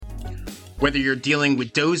Whether you're dealing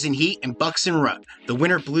with does and heat and bucks and rut, the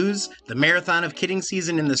winter blues, the marathon of kidding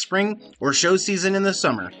season in the spring, or show season in the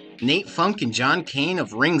summer, Nate Funk and John Kane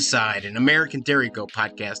of Ringside, an American Dairy Goat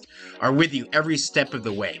podcast, are with you every step of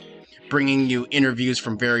the way, bringing you interviews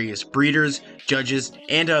from various breeders, judges,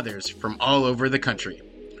 and others from all over the country.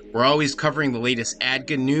 We're always covering the latest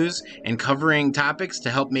ADGA news and covering topics to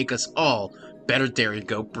help make us all better dairy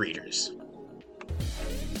goat breeders.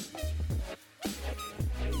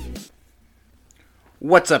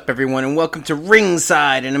 What's up, everyone, and welcome to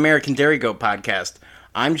Ringside, an American Dairy Goat podcast.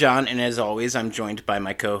 I'm John, and as always, I'm joined by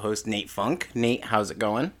my co-host, Nate Funk. Nate, how's it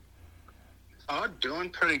going? Oh, doing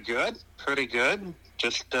pretty good. Pretty good.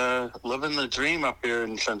 Just living the dream up here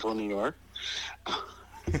in central New York.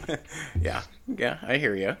 Yeah, I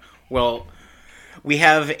hear you. Well, we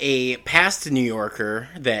have a past New Yorker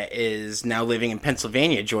that is now living in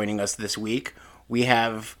Pennsylvania joining us this week. We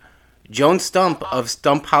have Joan Stump of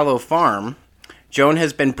Stump Hollow Farm. Joan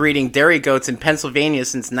has been breeding dairy goats in Pennsylvania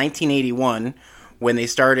since 1981, when they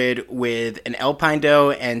started with an Alpine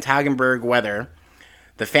doe and Toggenburg wether.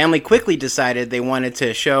 The family quickly decided they wanted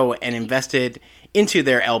to show and invested into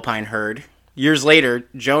their Alpine herd. Years later,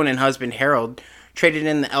 Joan and husband Harold traded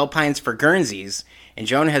in the Alpines for Guernseys, and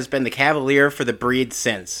Joan has been the cavalier for the breed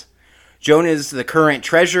since. Joan is the current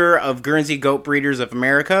treasurer of Guernsey Goat Breeders of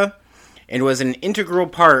America and was an integral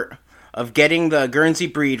part of getting the Guernsey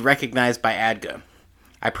breed recognized by ADGA.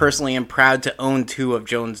 I personally am proud to own 2 of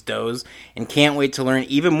Joan's does and can't wait to learn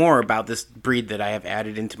even more about this breed that I have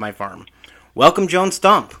added into my farm. Welcome, Joan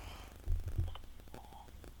Stump.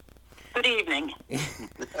 Good evening.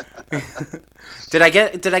 Did I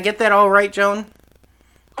get that all right, Joan?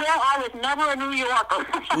 Well, I was never a New Yorker.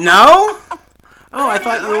 No? Oh, I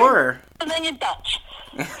thought you were. Pennsylvania Dutch.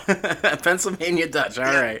 Pennsylvania Dutch, all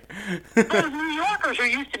right. Those New Yorkers who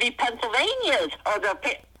used to be Pennsylvanians, or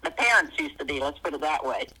the parents used to be, let's put it that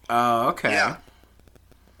way. Oh, okay. Yeah.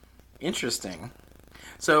 Interesting.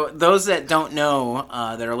 So, those that don't know,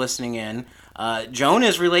 that are listening in, Joan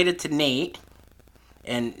is related to Nate,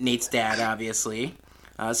 and Nate's dad, obviously.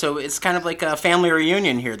 So, it's kind of like a family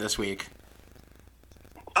reunion here this week.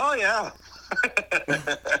 Oh, yeah.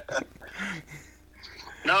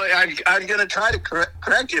 No, I'm going to try to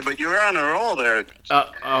correct you, but you were on a roll there.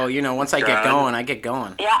 Once I get going, I get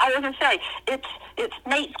going. Yeah, I was going to say, it's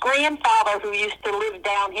Nate's grandfather who used to live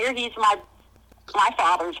down here. He's my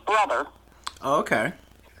father's brother. Oh, okay.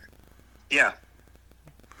 Yeah.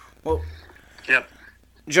 Well, yep.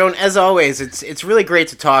 Joan, as always, it's really great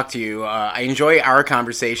to talk to you. I enjoy our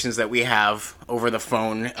conversations that we have over the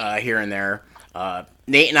phone here and there.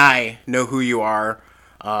 Nate and I know who you are,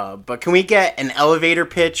 but can we get an elevator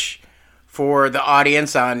pitch for the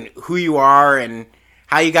audience on who you are and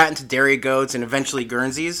how you got into dairy goats and eventually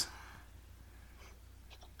Guernseys?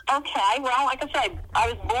 Okay, well, like I said,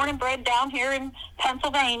 I was born and bred down here in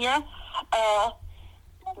Pennsylvania.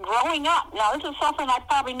 Growing up, now this is something I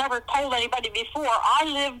probably never told anybody before, I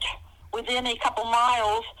lived within a couple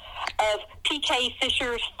miles of P.K.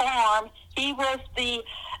 Fisher's farm. He was the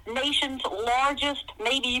nation's largest,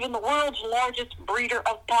 maybe even the world's largest breeder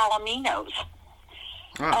of Palominos.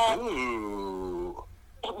 Ooh.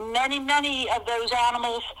 Many of those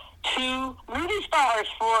animals to movie stars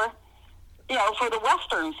for the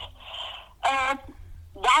Westerns.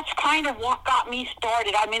 That's kind of what got me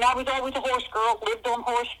started. I mean, I was always a horse girl, lived on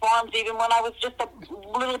horse farms even when I was just a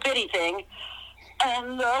little bitty thing.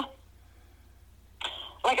 And,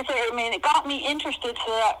 like I said, it got me interested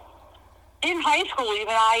so that in high school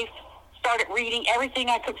even I started reading everything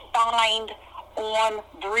I could find on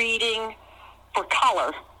breeding for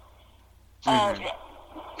color. In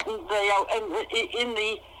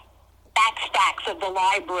the back stacks of the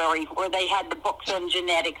library where they had the books on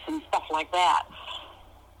genetics and stuff like that.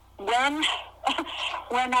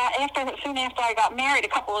 Soon after I got married, a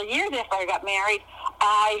couple of years after I got married,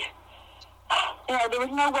 there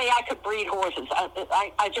was no way I could breed horses.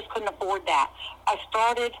 I just couldn't afford that. I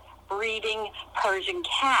started breeding Persian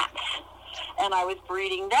cats, and I was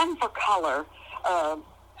breeding them for color,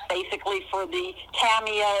 basically for the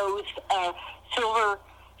cameos,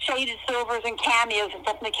 shaded silvers and cameos, and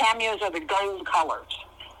the cameos are the gold colors.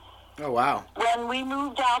 Oh, wow. When we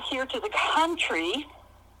moved out here to the country,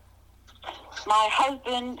 my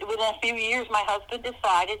husband, within a few years, my husband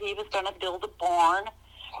decided he was going to build a barn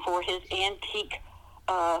for his antique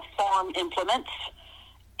farm implements.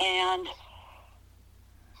 And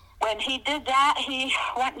when he did that, he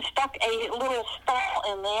went and stuck a little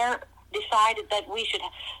stall in there, decided that we should,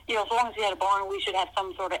 as long as he had a barn, we should have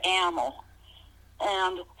some sort of animal.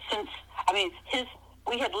 And since,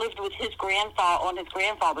 we had lived with his grandfather on his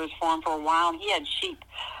grandfather's farm for a while, and he had sheep.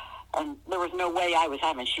 and there was no way I was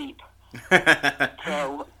having sheep.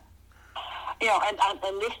 So,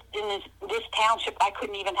 and this township, I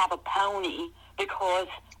couldn't even have a pony because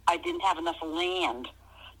I didn't have enough land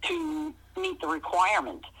to meet the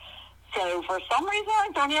requirement. So for some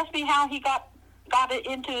reason, don't ask me how he got it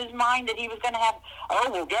into his mind that he was going to have,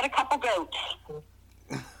 we'll get a couple goats.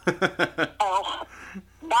 That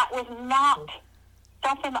was not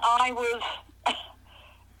something I was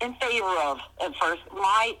in favor of at first.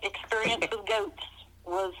 My experience with goats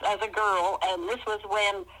was as a girl, and this was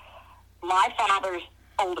when my father's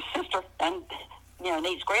older sister, and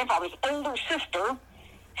Nate's grandfather's older sister,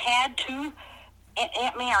 had two.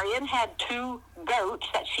 Aunt Marion had two goats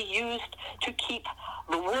that she used to keep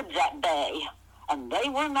the woods at bay, and they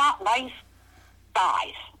were not nice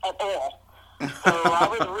guys at all. So I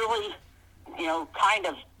was really, kind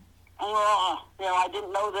of, I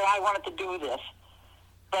didn't know that I wanted to do this.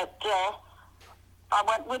 But I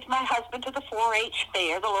went with my husband to the 4-H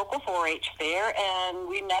fair, the local 4-H fair, and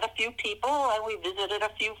we met a few people, and we visited a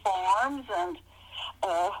few farms, and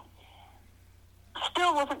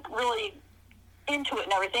still wasn't really into it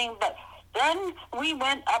and everything. But then we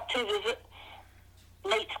went up to visit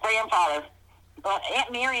Nate's grandfather,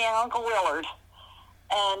 Aunt Mary and Uncle Willard,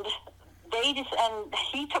 and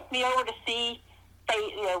he took me over to see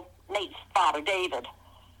Nate's father, David,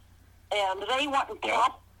 and they went and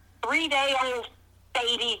dropped 3-day-old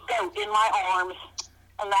baby goat in my arms,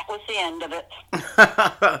 and that was the end of it.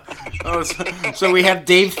 So we have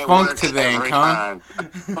Dave Funk to thank, huh?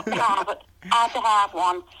 Yeah, but I had to have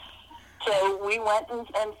one. So we went and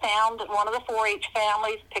found one of the 4-H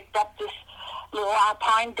families, picked up this little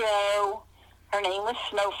alpine doe. Her name was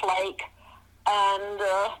Snowflake, and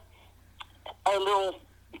a little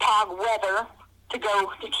Tog Weather to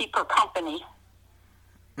go to keep her company.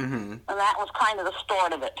 Mm-hmm. And that was kind of the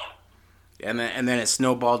start of it. And then it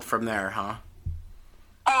snowballed from there, huh?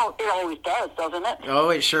 Oh, it always does, doesn't it? Oh,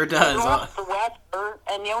 it sure does. We lost the weather,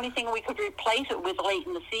 and the only thing we could replace it with late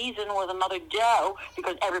in the season was another doe,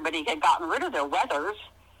 because everybody had gotten rid of their wethers.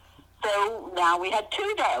 So now we had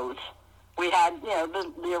two does. We had,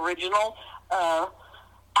 the original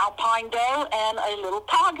alpine doe and a little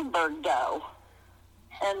Toggenburg doe.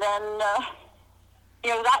 And then,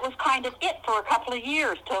 that was kind of it for a couple of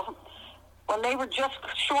years, till when they were just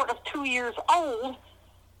short of 2 years old.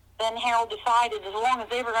 Then Harold decided as long as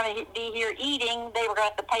they were going to be here eating, they were going to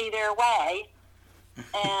have to pay their way.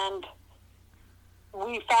 And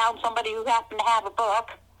we found somebody who happened to have a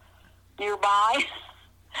book nearby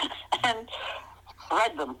and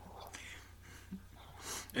read them.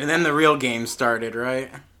 And then the real game started,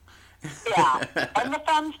 right? Yeah, and the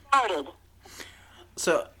fun started.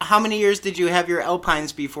 So how many years did you have your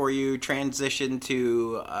Alpines before you transitioned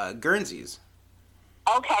to Guernseys?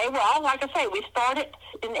 Okay, well, like I say, we started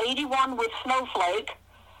in 81 with Snowflake,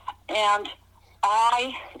 and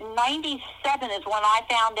 97 is when I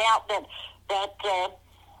found out that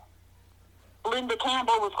Linda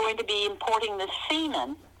Campbell was going to be importing the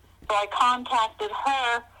semen. So I contacted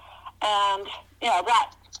her, and,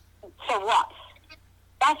 so what?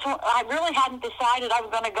 That's what, I really hadn't decided I was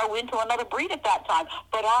going to go into another breed at that time,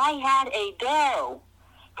 but I had a doe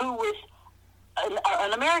who was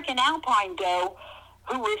an American Alpine doe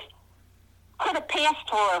who could have passed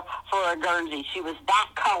for a Guernsey. She was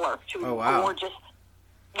that color. She was gorgeous.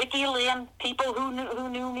 Vicki Lynn, people who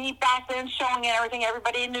knew me back then, showing and everything.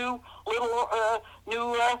 Everybody knew Little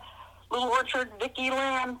Orchard Vicki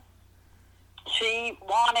Lynn. She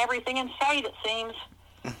won everything in sight, it seems.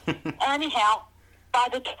 Anyhow, by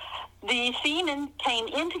the semen came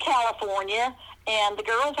into California, and the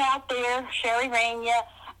girls out there, Sherry Rainier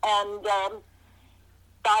and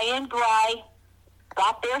Diane Gray,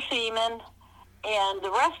 got their semen, and the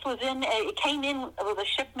rest was it came in with a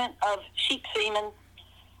shipment of sheep semen,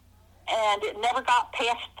 and it never got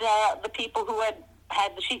past the people who had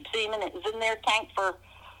the sheep semen. It was in their tank for,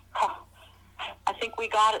 I think we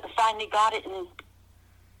finally got it in,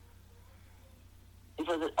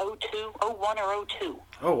 was it 01 or 02?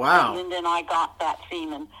 Oh, wow. And then I got that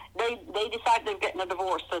semen. They decided they were getting a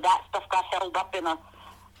divorce, so that stuff got held up in a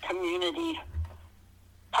community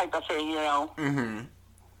type of thing, Mm-hmm.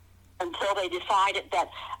 Until they decided that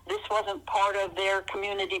this wasn't part of their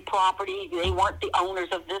community property. They weren't the owners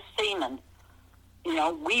of this semen.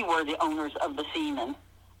 We were the owners of the semen,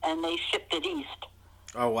 and they shipped it east.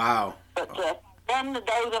 Oh, wow. But then the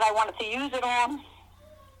doe that I wanted to use it on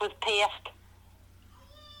was past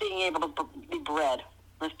being able to be bred.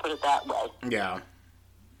 Let's put it that way. Yeah.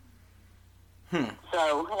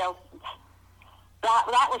 So,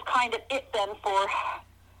 that was kind of it then for,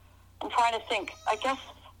 I'm trying to think, I guess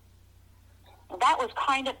that was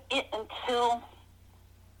kind of it until,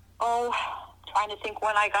 trying to think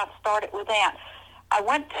when I got started with that. I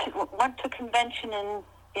went to convention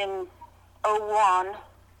in '01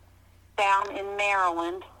 down in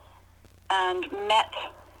Maryland and met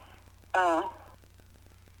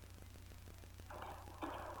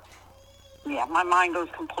my mind goes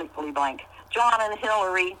completely blank. John and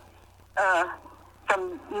Hillary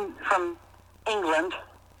from England.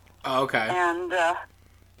 Oh, okay. And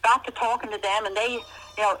got to talking to them, and they,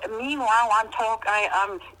 meanwhile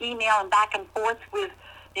I'm emailing back and forth with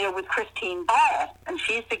Christine Ball, and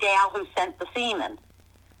she's the gal who sent the semen.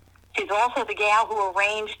 She's also the gal who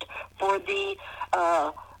arranged for the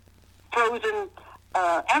frozen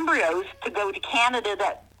embryos to go to Canada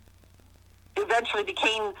that eventually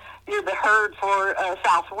became the herd for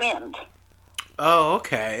Southwind. Oh,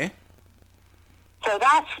 okay. So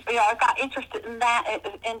that's, I got interested in that,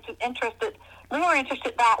 more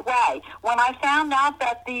interested that way. When I found out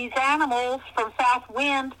that these animals from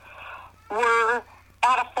Southwind were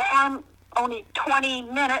at a farm only 20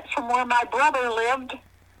 minutes from where my brother lived,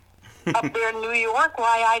 up there in New York,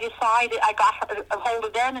 why I decided, I got a hold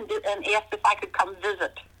of them and asked if I could come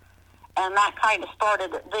visit. And that kind of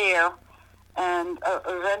started it there. And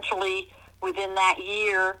eventually, within that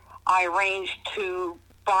year, I arranged to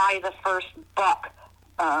buy the first buck,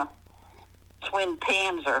 twin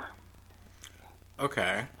Panzer.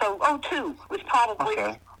 Okay. So 02 was probably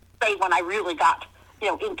when I really got,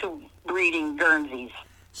 into breeding Guernseys.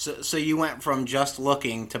 So you went from just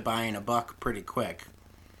looking to buying a buck pretty quick.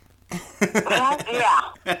 Well,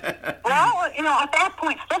 yeah. Well, at that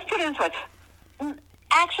point, let's put it this way.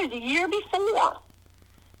 Actually, the year before,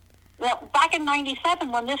 back in '97,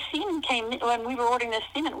 when this semen when we were ordering this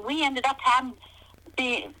semen, we ended up having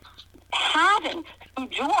to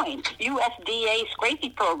join USDA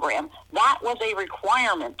Scrapie program. That was a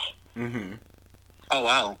requirement. Mm-hmm. Oh,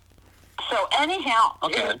 wow. So anyhow,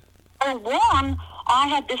 okay. In '01, I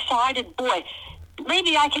had decided, boy,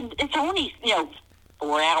 maybe I can, it's only,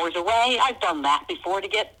 4 hours away. I've done that before to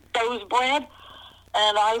get does bred.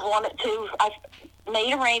 And I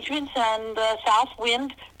made arrangements, and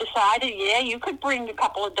Southwind decided, you could bring a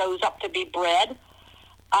couple of does up to be bred.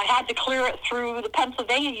 I had to clear it through the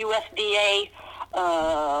Pennsylvania USDA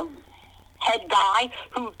head guy,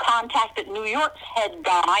 who contacted New York's head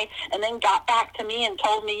guy, and then got back to me and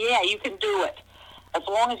told me, you can do it, as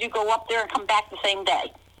long as you go up there and come back the same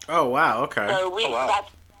day. Oh, wow, okay. So that's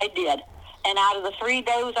what I did. And out of the 3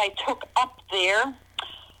 does I took up there,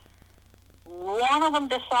 one of them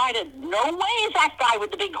decided, no way is that guy with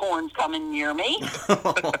the big horns coming near me.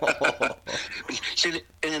 See,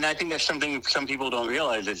 and I think that's something some people don't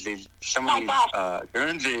realize, is some of these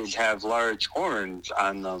Guernseys have large horns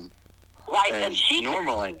on them. Right, and she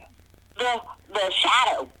normally the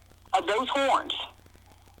shadow of those horns,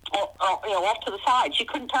 off to the side. She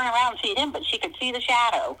couldn't turn around and see him, but she could see the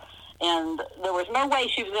shadow, and there was no way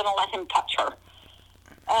she was going to let him touch her.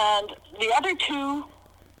 And the other 2,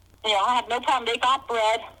 I had no problem. They got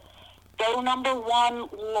bred. Doe number 1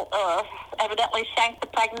 evidently sank the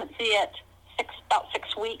pregnancy at about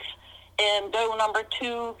 6 weeks, and doe number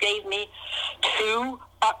 2 gave me 2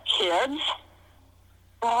 buck kids.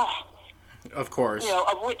 Of course.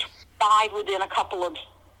 Of which died within a couple of,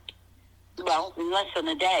 in less than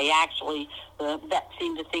a day, actually. The vet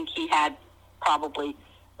seemed to think he had probably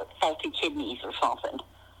faulty kidneys or something.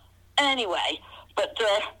 Anyway, but,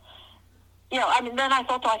 then I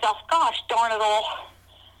thought to myself, gosh, darn it all,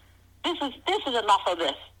 this is enough of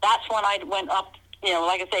this. That's when I went up,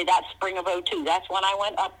 like I say, that spring of '02. That's when I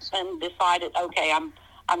went up and decided, okay,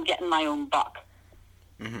 I'm getting my own buck.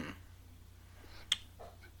 Mm-hmm.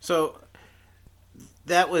 So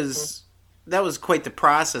that was quite the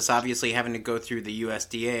process, obviously, having to go through the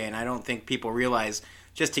USDA, and I don't think people realize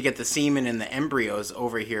just to get the semen and the embryos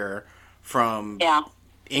over here from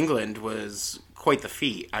England was quite the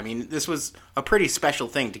feat. I mean, this was a pretty special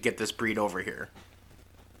thing to get this breed over here.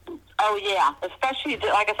 Oh, yeah, especially,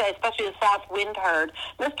 like I said, especially the Southwind herd.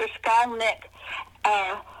 Mr. Skolnick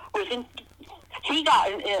he got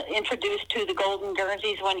introduced to the Golden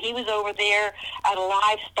Guernseys when he was over there at a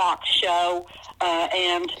livestock show,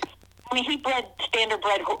 and he bred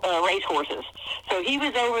standard-bred race horses. So he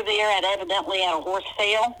was over there evidently at a horse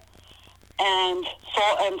sale, and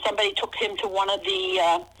somebody took him to one of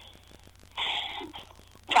the,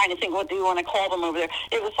 trying to think what do you want to call them over there.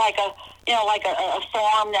 It was like a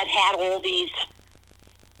farm that had all these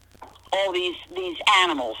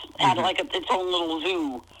animals, had like its own little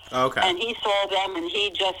zoo. Okay. And he saw them, and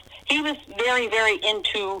he was very, very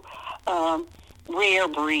into rare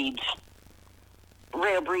breed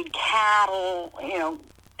cattle.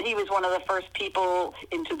 he was one of the first people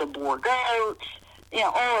into the boar goats, all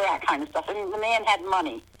of that kind of stuff. And the man had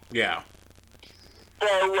money. Yeah.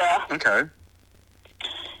 So, Okay.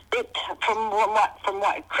 from what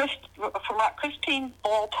Christine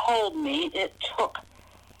Ball told me, it took,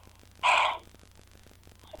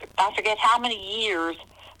 I forget how many years,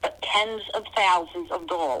 but tens of thousands of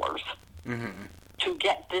dollars to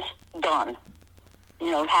get this done.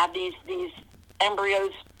 Have these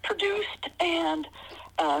embryos produced and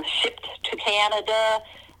shipped to Canada,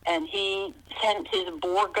 and he sent his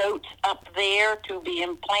boar goats up there to be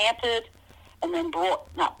implanted, and then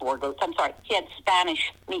not boar goats, I'm sorry, he had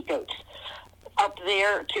Spanish meat goats up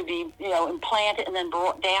there to be, implanted and then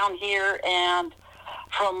brought down here. And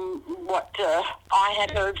from what I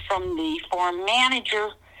had heard from the farm manager,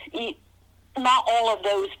 not all of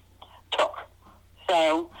those took.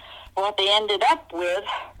 So what they ended up with,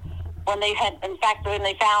 when they went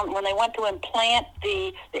to implant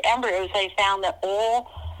the embryos, they found that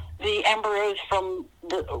all the embryos from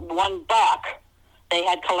the one buck they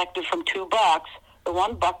had collected from 2 bucks, the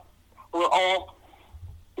 1 buck were all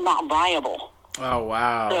not viable. Oh,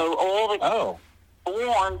 wow. So all the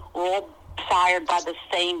born were all sired by the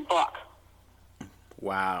same buck.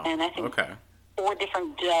 Wow. And I think 4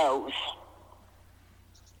 different does.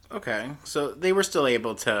 Okay, so they were still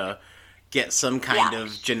able to get some kind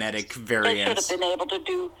of genetic variance. They should have been able to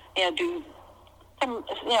do some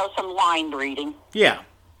line breeding. Yeah,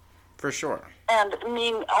 for sure. And I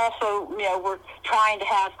mean, also, we're trying to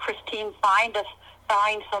have Christine find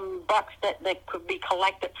some bucks that could be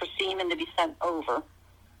collected for semen to be sent over.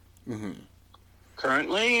 Mm-hmm.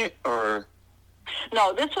 Currently, or?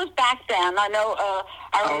 No, this was back then. I know.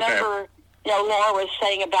 I remember. Laura was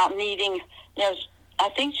saying about needing. I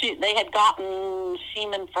think they had gotten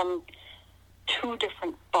semen from 2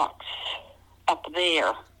 different bucks up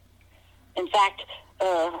there. In fact,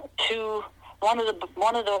 one of the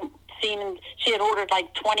semen, she had ordered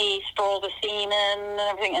like 20 strolls of semen and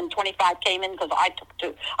everything, and 25 came in because I took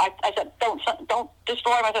 2. I said, don't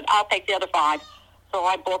destroy them. I said, I'll take the other 5. So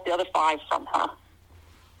I bought the other 5 from her.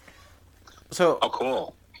 So,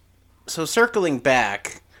 cool. So circling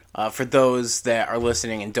back, for those that are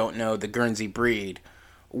listening and don't know the Guernsey breed,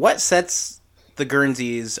 what sets the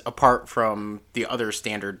Guernseys apart from the other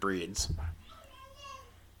standard breeds?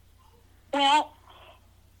 Well,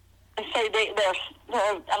 I say they're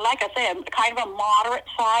like I said, kind of a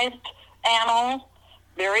moderate-sized animal,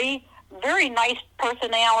 very, very nice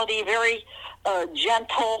personality, very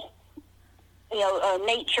gentle,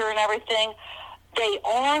 nature and everything. They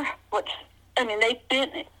are they've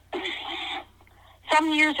been.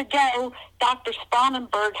 Some years ago, Dr.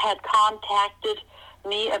 Spangenberg had contacted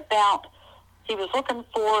me about. He was looking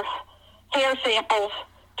for hair samples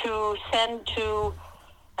to send to,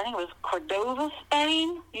 I think it was Cordova,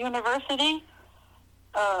 Spain University,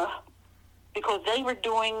 because they were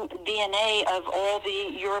doing DNA of all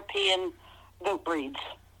the European goat breeds.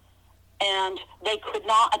 And they could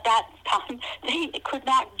not, at that time, they could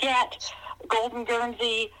not get Golden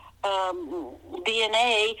Guernsey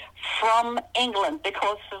DNA from England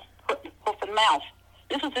because of hoof and mouth.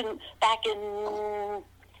 This was back in,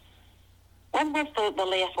 when was the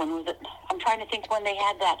last one? Was it? I'm trying to think when they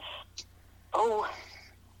had that.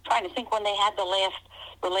 Trying to think when they had the last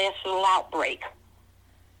little outbreak.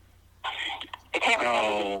 I can't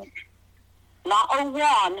remember. Not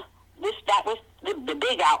 01. That was the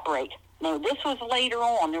big outbreak. No, this was later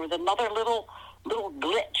on. There was another little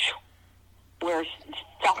glitch where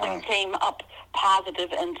something came up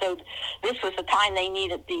positive, and so this was the time they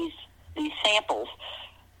needed these samples.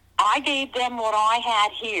 I gave them what I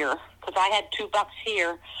had here, because I had 2 bucks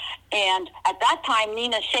here, and at that time,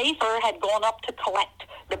 Nina Schaefer had gone up to collect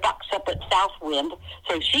the bucks up at Southwind,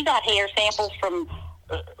 so she got hair samples from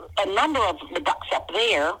a number of the bucks up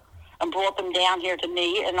there and brought them down here to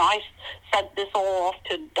me, and I sent this all off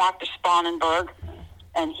to Dr. Spangenberg,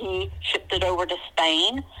 and he shipped it over to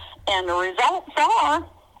Spain, and the results are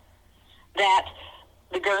that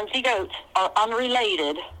the Guernsey goats are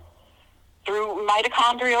unrelated through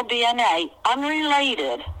mitochondrial DNA,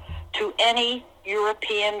 unrelated to any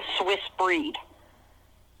European Swiss breed.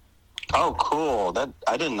 Oh, cool.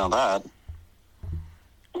 I didn't know that.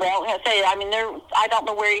 Well, I don't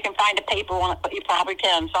know where you can find a paper on it, but you probably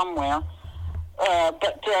can somewhere.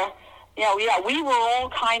 We were all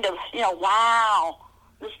kind of, wow.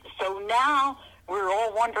 So now we're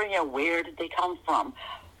all wondering, where did they come from?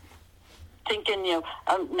 Thinking,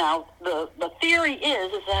 now the theory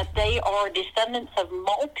is that they are descendants of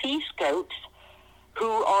Maltese goats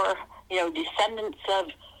who are, descendants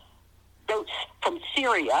of goats from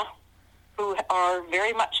Syria who are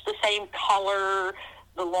very much the same color,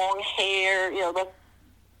 the long hair,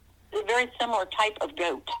 the very similar type of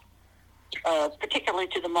goat, particularly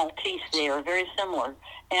to the Maltese there, very similar.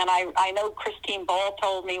 And I know Christine Ball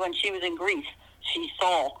told me when she was in Greece, she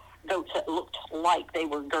saw goats that looked like they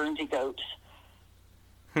were Guernsey goats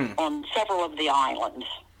on several of the islands.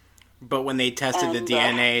 But when they tested the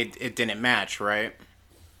DNA, it didn't match, right?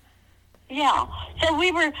 Yeah. So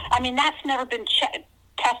that's never been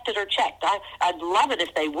tested or checked. I'd love it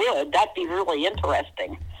if they would. That'd be really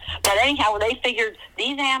interesting. But anyhow, they figured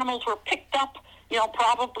these animals were picked up,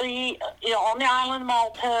 probably, on the island of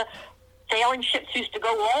Malta. Sailing ships used to go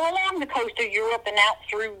all along the coast of Europe and out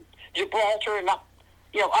through Gibraltar and up,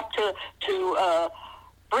 up to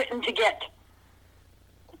Britain to get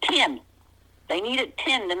tin. They needed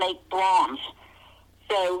tin to make bronze.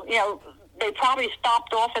 So, they probably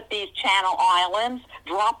stopped off at these Channel Islands,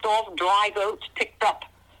 dropped off dry goats, picked up,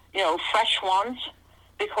 fresh ones,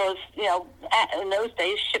 because, in those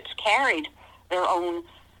days, ships carried their own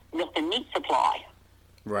milk and meat supply.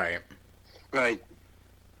 Right. Right.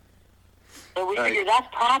 So we figured that's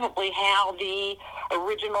probably how the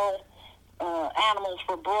original animals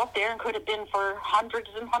were brought there and could have been for hundreds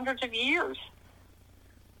and hundreds of years.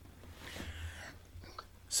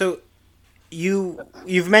 So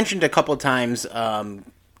you've mentioned a couple times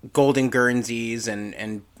golden Guernseys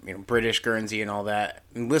and British Guernsey and all that.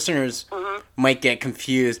 And listeners might get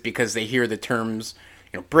confused because they hear the terms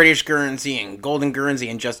British Guernsey and golden Guernsey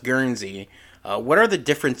and just Guernsey. What are the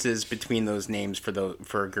differences between those names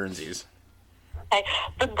for Guernseys? Okay.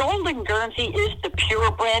 The golden Guernsey is the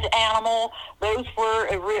purebred animal. Those were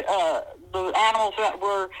the animals that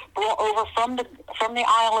were brought over from the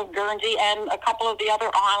Isle of Guernsey and a couple of the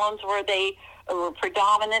other islands where they were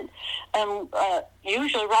predominant. And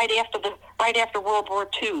usually right after World War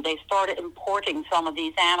II, they started importing some of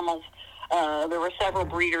these animals. There were several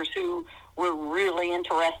breeders who were really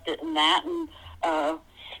interested in that, and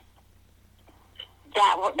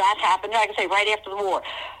that happened. Like I say, right after the war.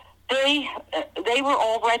 They were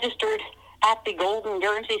all registered at the Golden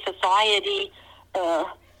Guernsey Society on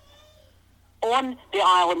the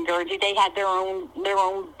Isle of Guernsey. They had their own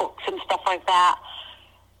books and stuff like that.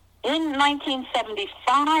 In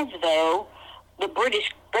 1975, though, the British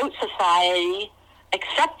Goat Society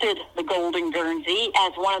accepted the Golden Guernsey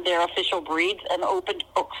as one of their official breeds and opened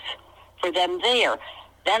books for them there.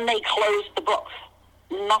 Then they closed the books.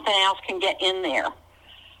 Nothing else can get in there.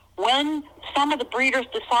 When some of the breeders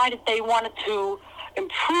decided they wanted to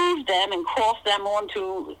improve them and cross them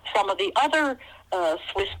onto some of the other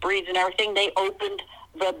Swiss breeds and everything, they opened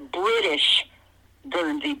the British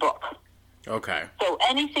Guernsey book. Okay. So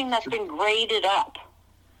anything that's been graded up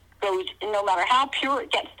goes, no matter how pure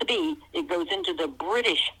it gets to be, it goes into the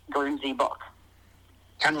British Guernsey book.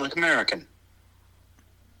 Kind of like American.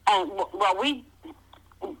 Well, we...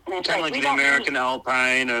 Kind of like the American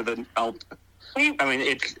Alpine or the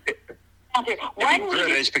it's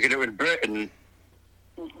British because it was Britain.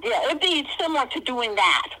 Yeah, it'd be similar to doing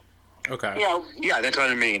that. Okay. Yeah, that's what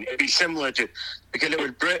I mean. It'd be similar to, because it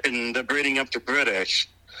was Britain, the breeding up to British.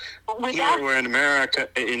 Here we're in America,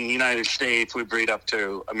 in the United States, we breed up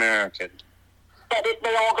to American. But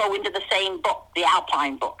they all go into the same book, the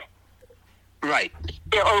Alpine book. Right.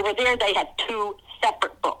 They're over there, they had two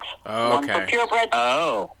separate books. Oh, okay. One for purebred.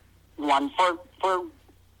 Oh. One for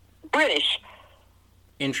British.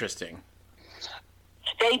 Interesting.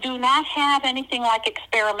 They do not have anything like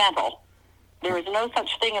experimental. There is no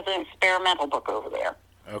such thing as an experimental book over there.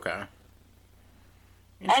 Okay.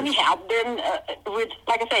 Anyhow, then,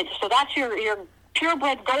 like I said, so that's your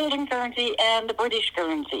purebred Golden Guernsey and the British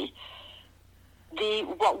Guernsey.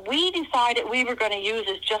 What we decided we were going to use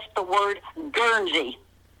is just the word Guernsey.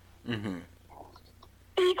 Mm-hmm.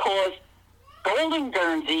 Because Golden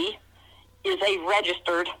Guernsey is a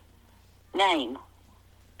registered name.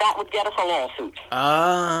 That would get us a lawsuit.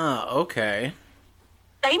 Ah, okay.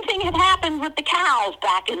 Same thing had happened with the cows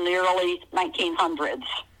back in the early 1900s.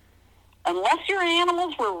 Unless your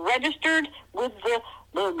animals were registered with the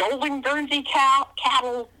Golden Guernsey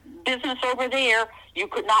cattle business over there, you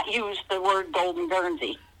could not use the word Golden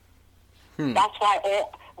Guernsey. That's why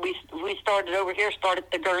we started over here,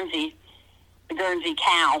 the Guernsey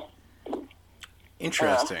cow.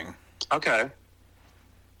 Interesting. Okay.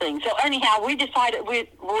 Thing. So anyhow, we decided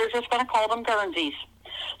we're just going to call them Guernseys.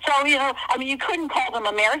 So, you couldn't call them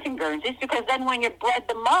American Guernseys because then when you bred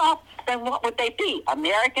them up, then what would they be?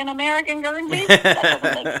 American Guernseys? That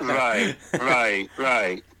doesn't make sense.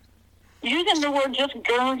 Right. Using the word just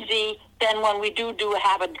Guernsey, then when we do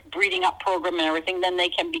have a breeding up program and everything, then they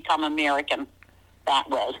can become American that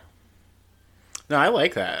way. No, I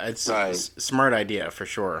like that. It's a smart idea for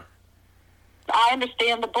sure. I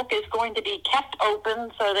understand the book is going to be kept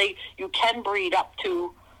open so you can breed up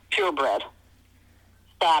to purebred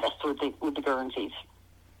status with the Guernseys.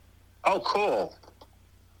 Oh, cool.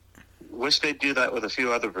 Wish they'd do that with a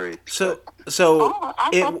few other breeds. So I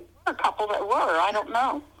thought there were a couple that were. I don't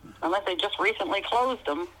know. Unless they just recently closed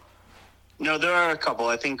them. No, there are a couple.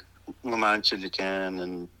 I think La Mancha you can,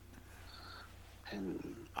 and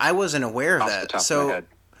I wasn't aware of off the that. top of my head.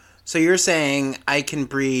 So you're saying I can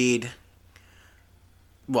breed,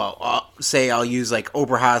 well, I'll use like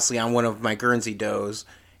Oberhasli on one of my Guernsey does,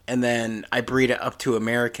 and then I breed it up to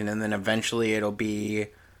American, and then eventually it'll be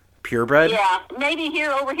purebred? Yeah, maybe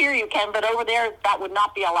over here you can, but over there that would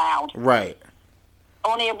not be allowed. Right.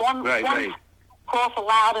 Only one cross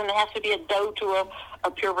allowed, and it has to be a doe to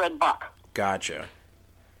a purebred buck. Gotcha.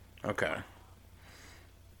 Okay.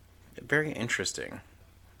 Very interesting.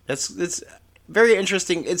 It's very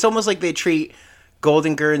interesting. It's almost like they treat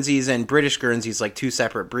Golden Guernseys and British Guernseys like two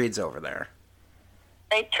separate breeds over there.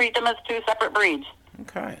 They treat them as two separate breeds.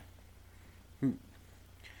 Okay.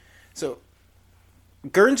 So,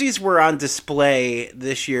 Guernseys were on display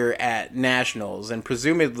this year at Nationals, and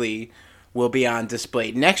presumably will be on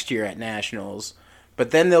display next year at Nationals,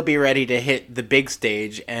 but then they'll be ready to hit the big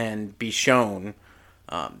stage and be shown.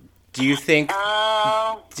 Do you think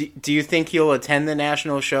do you think you'll attend the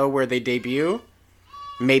national show where they debut?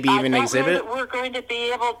 Maybe even exhibit? I don't know that we're going to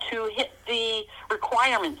be able to hit the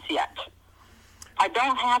requirements yet. I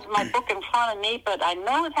don't have my book in front of me, but I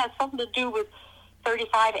know it has something to do with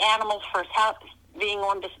 35 animals for being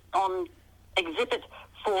on exhibit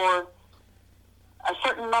for a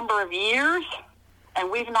certain number of years, and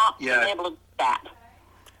we've not been able to do that.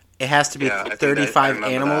 It has to be 35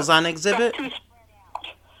 animals on exhibit?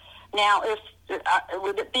 Now,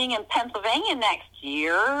 with it being in Pennsylvania next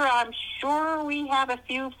year, I'm sure we have a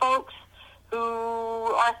few folks who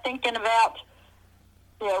are thinking about,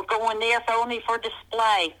 going there if only for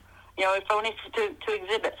display, if only to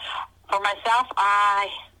exhibit. For myself, I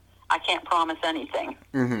can't promise anything.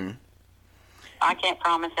 Mm-hmm. I can't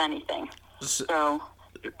promise anything. So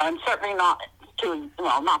I'm certainly not to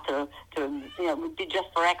be just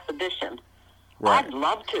for exhibition. Right. I'd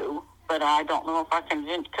love to, but I don't know if I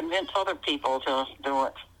can convince other people to do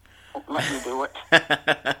it. Let me do it.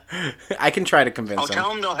 I can try to convince them. Tell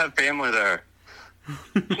them they'll have family there.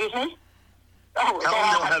 Excuse me? Tell them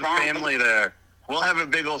they'll have family there. We'll have a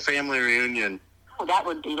big old family reunion. Oh, that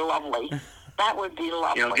would be lovely. That would be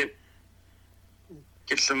lovely.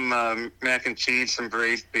 Get some mac and cheese, some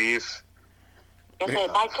braised beef.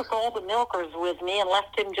 If I took all the milkers with me and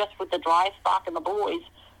left him just with the dry stock and the boys,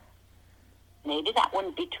 maybe that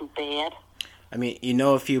wouldn't be too bad. I mean,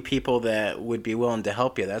 a few people that would be willing to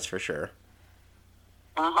help you, that's for sure.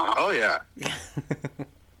 Uh-huh. Oh, yeah.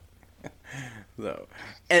 So,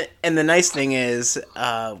 and the nice thing is,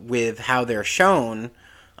 with how they're shown,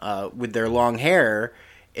 with their long hair,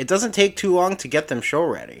 it doesn't take too long to get them show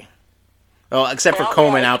ready. Well, except for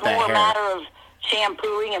combing out that hair. It's more a matter of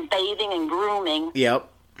shampooing and bathing and grooming. Yep.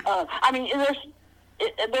 I mean,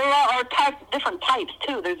 there are different types,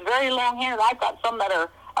 too. There's very long hair. I've got some that are,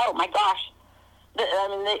 oh, my gosh.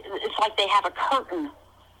 It's like they have a curtain.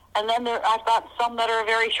 And then I've got some that are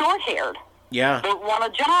very short-haired. Yeah. One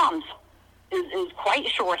of John's is quite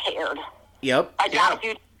short-haired. Yep. I doubt if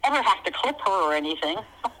you'd ever have to clip her or anything.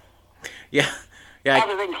 Yeah.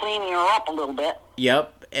 Other than cleaning her up a little bit.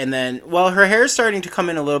 Yep. And then, her hair's starting to come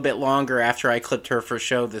in a little bit longer after I clipped her for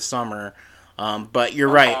show this summer. But you're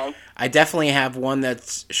right. I definitely have one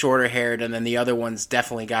that's shorter haired, and then the other one's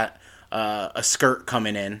definitely got a skirt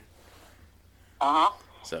coming in. Uh-huh.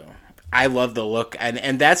 So I love the look.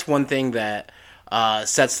 And that's one thing that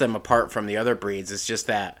sets them apart from the other breeds. It's just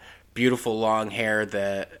that beautiful long hair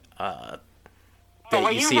that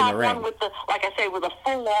you see in the ring. One with like I say, with a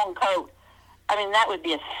full long coat. I mean, that would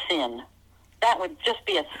be a sin. That would just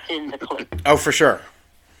be a sin to clip. Oh, for sure.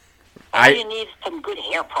 You need some good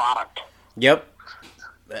hair product. Yep.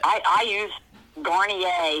 I use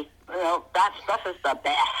Garnier. That stuff is the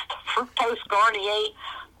best. Fructose Garnier.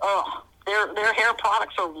 Oh, their hair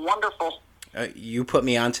products are wonderful. You put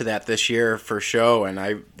me onto that this year for show,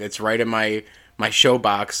 and it's right in my show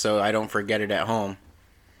box, so I don't forget it at home.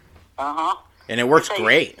 Uh-huh. And it works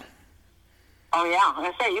great. Oh, yeah.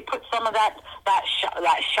 I say, you put some of that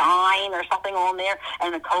shine or something on there,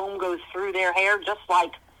 and the comb goes through their hair just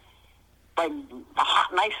like a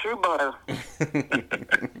hot knife through butter.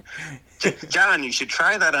 John, you should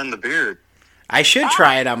try that on the beard. I should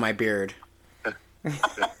try it on my beard.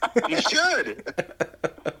 You should.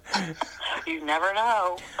 You never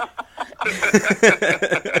know.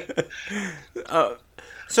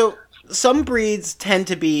 So some breeds tend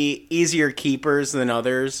to be easier keepers than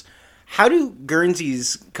others. How do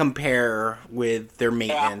Guernseys compare with their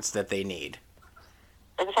maintenance that they need?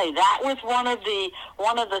 Like I say, that was one of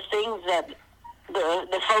the things that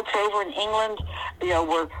the folks over in England,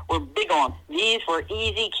 were big on. These were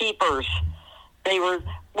easy keepers. They were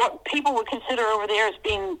what people would consider over there as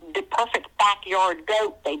being the perfect backyard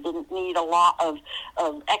goat. They didn't need a lot of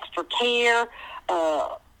extra care.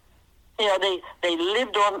 They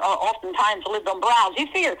lived on, oftentimes lived on browse. You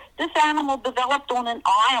figure, this animal developed on an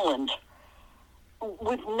island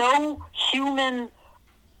with no human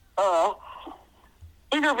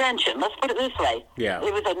intervention. Let's put it this way. Yeah.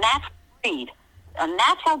 It was a natural breed. A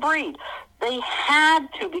natural breed. They had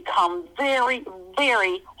to become very,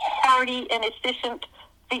 very hardy and efficient,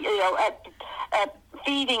 at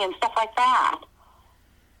feeding and stuff like that.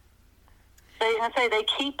 They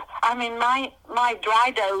keep. I mean, my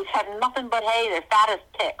dry does have nothing but hay. They're fat as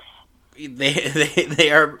ticks.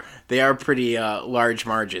 They are pretty large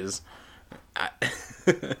marges,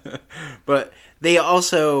 but they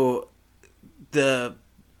also, the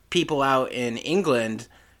people out in England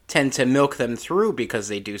tend to milk them through because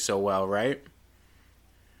they do so well, right?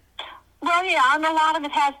 Well, yeah, and a lot of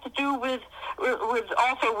it has to do with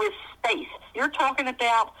space. You're talking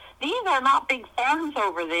about, these are not big farms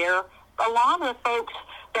over there. A lot of the folks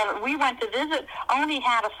that we went to visit only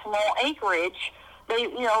had a small acreage. They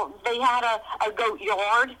had a goat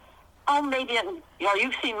yard. Oh, maybe,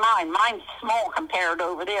 you've seen mine. Mine's small compared to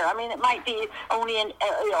over there. I mean, it might be only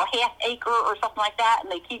half acre or something like that,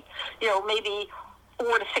 and they keep, maybe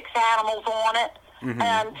 4 to 6 animals on it. Mm-hmm.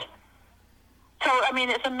 And so, I mean,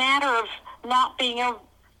 it's a matter of not being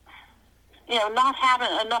not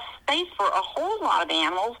having enough space for a whole lot of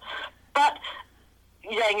animals, but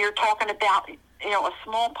you're talking about, a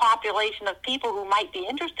small population of people who might be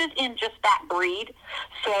interested in just that breed.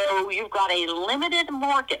 So you've got a limited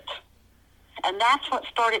market. And that's what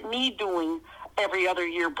started me doing every other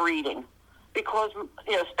year breeding. Because,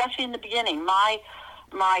 especially in the beginning, my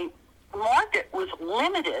market was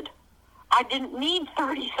limited. I didn't need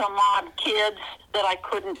 30-some-odd kids that I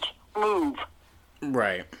couldn't move.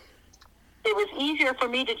 Right. It was easier for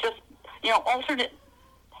me to just, alternate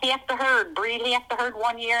half the herd, breed half the herd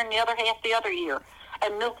one year and the other half the other year,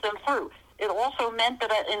 and milk them through. It also meant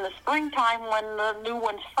that in the springtime when the new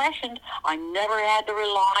ones freshened, I never had to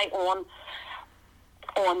rely on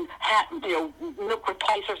milk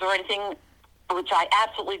replacers or anything, which I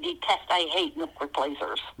absolutely detest. I hate milk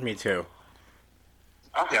replacers. Me too.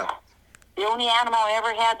 Yeah. The only animal I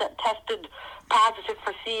ever had that tested positive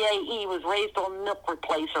for CAE was raised on milk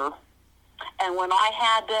replacer. And when I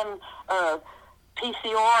had them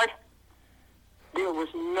PCR'd, there was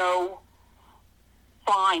no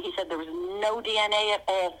sign. He said there was no DNA at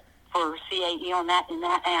all for CAE in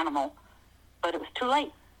that animal. But it was too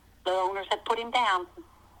late. The owners had put him down.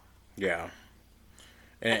 Yeah.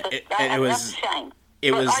 And it that's was a shame.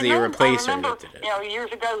 It was the replacer that did it.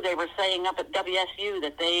 Years ago they were saying up at WSU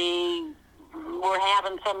that they were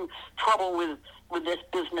having some trouble with this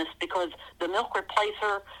business because the milk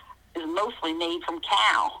replacer is mostly made from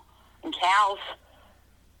cow. And cows,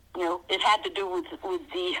 it had to do with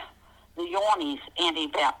the Yawneys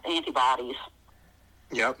antibodies.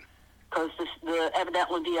 Yep. Because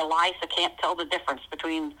evidently the ELISA can't tell the difference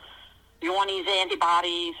between Yawneys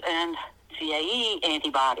antibodies and CAE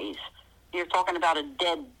antibodies. You're talking about a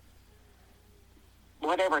dead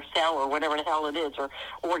whatever cell or whatever the hell it is, or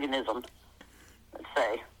organism, let's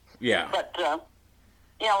say. Yeah. But,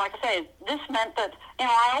 like I say, this meant that,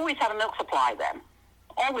 I always had a milk supply then.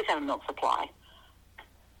 Always had a milk supply.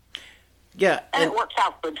 Yeah. And it works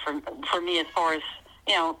out good for me as far as,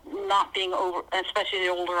 not being especially the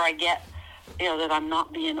older I get, that I'm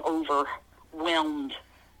not being overwhelmed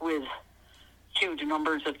with huge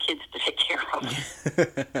numbers of kids to take care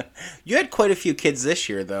of. You had quite a few kids this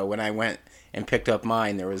year, though. When I went and picked up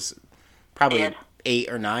mine, there was probably 8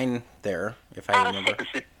 or 9 there, if I remember.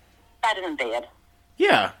 That isn't bad.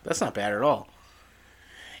 Yeah, that's not bad at all.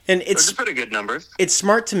 And it's a pretty good number. It's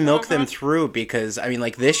smart to milk them through because, I mean,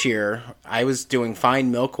 like this year, I was doing fine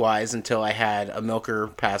milk-wise until I had a milker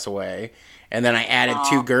pass away. And then I added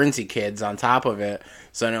 2 Guernsey kids on top of it.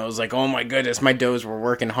 So then it was like, oh my goodness, my does were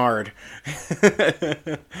working hard.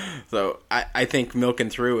 So I think milking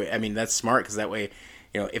through, I mean, that's smart because that way,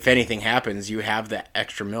 if anything happens, you have that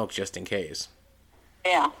extra milk just in case.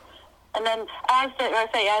 Yeah. And then as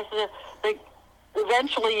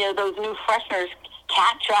eventually those new fresheners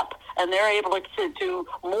catch up and they're able to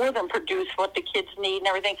more than produce what the kids need and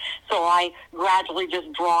everything. So I gradually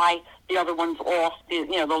just dry the other ones off, the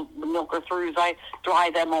milker throughs. I dry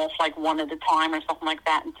them off like one at a time or something like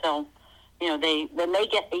that until they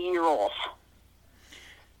get a year off.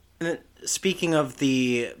 Speaking of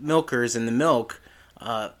the milkers and the milk,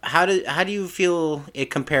 how do you feel it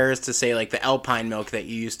compares to, say, like the Alpine milk that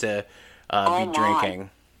you used to be drinking?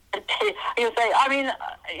 I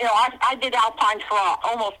did Alpine for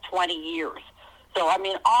almost 20 years. So, I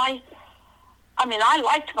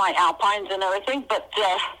liked my Alpines and everything, but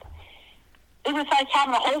it was like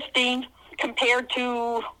having a Holstein compared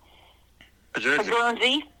to a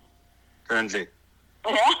Guernsey. Guernsey.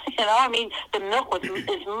 Yeah, the milk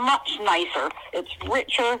is much nicer. It's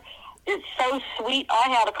richer. It's so sweet. I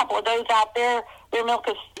had a couple of those out there. Their milk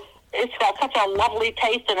it's got such a lovely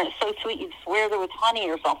taste, and it's so sweet you'd swear there was honey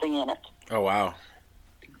or something in it. Oh, wow.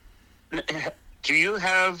 Do you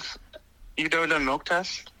done a milk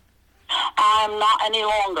test? I'm not any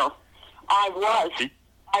longer. I was.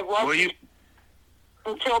 Were you?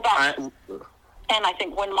 Until about 10, I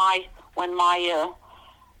think, when my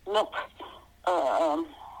milk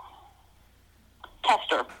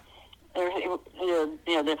tester,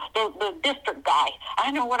 the district guy. I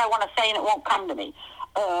don't know what I want to say, and it won't come to me.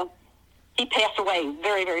 He passed away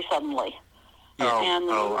very, very suddenly.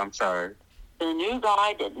 I'm sorry. The new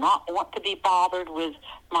guy did not want to be bothered with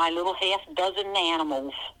my little half dozen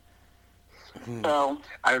animals. So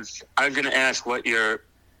I was going to ask what your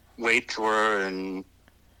weights were and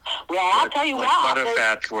I'll tell you what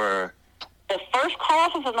butterfats were. The first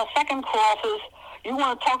crosses and the second crosses, you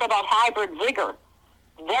want to talk about hybrid vigor.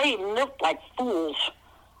 They milked like fools.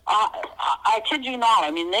 I kid you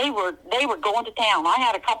not. They were going to town. I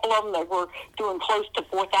had a couple of them that were doing close to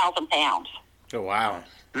 4,000 pounds. Oh, wow.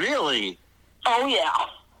 Really? Oh, yeah.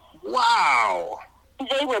 Wow.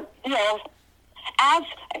 They were, as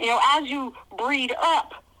you breed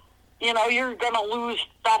up, you're going to lose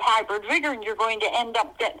that hybrid vigor, and you're going to end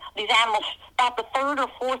up getting these animals. About the third or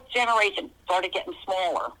fourth generation started getting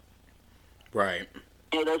smaller. Right.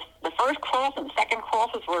 The first cross and second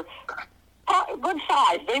crosses were good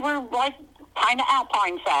size. They were like kind of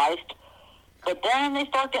Alpine sized, but then they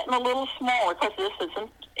start getting a little smaller because this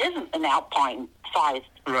isn't an Alpine sized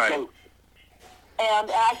right. goat.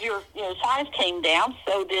 And as your size came down,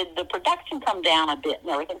 so did the production come down a bit and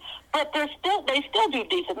everything. But they still do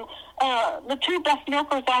decent. The two best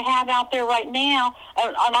milkers I have out there right now,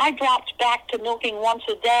 and I dropped back to milking once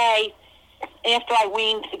a day after I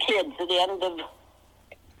weaned the kids at the end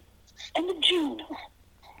of June.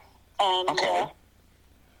 And okay.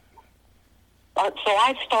 So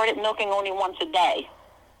I've started milking only once a day.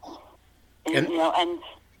 And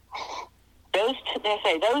those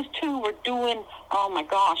two were doing, oh my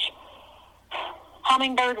gosh,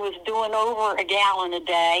 Hummingbird was doing over a gallon a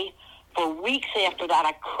day. For weeks after that,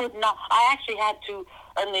 I could not, I actually had to,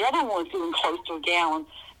 and the other one was doing close to a gallon,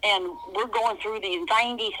 and we're going through these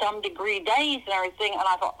 90-some degree days and everything, and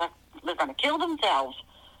I thought, they're going to kill themselves.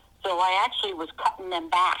 So I actually was cutting them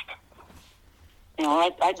back.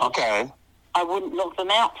 Okay. I wouldn't milk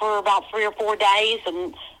them out for about 3 or 4 days,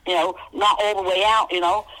 and not all the way out.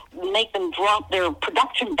 Make them drop their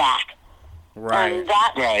production back. Right. And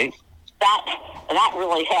that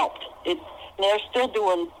really helped. They're still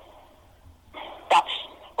doing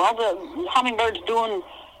the Hummingbird's doing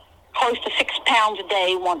close to 6 pounds a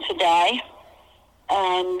day once a day,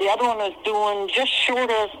 and the other one was doing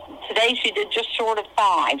today she did just short of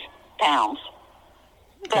 5 pounds.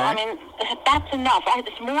 So, Okay. that's enough.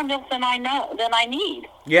 It's more milk than I need.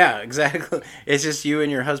 Yeah, exactly. It's just you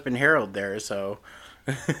and your husband Harold there, so.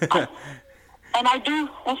 And I do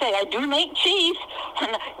make cheese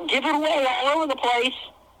and give it away all over the place.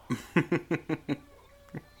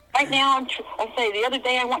 Right now, the other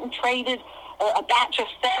day I went and traded a batch of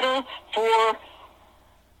feta for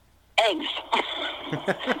eggs.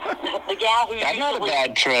 The gal who That's not a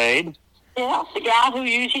bad trade. Yeah, the gal who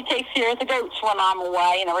usually takes care of the goats when I'm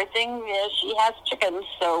away and everything, she has chickens,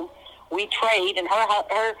 so we trade. And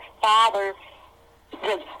her father,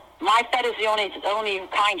 because my feta is the only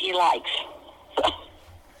kind he likes. So.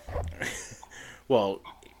 Well,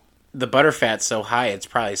 the butterfat's so high, it's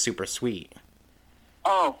probably super sweet.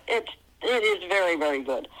 Oh, it is very, very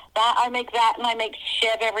good. I make that, and I make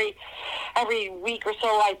Chev every week or so.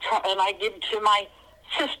 I give to my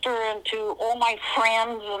sister and to all my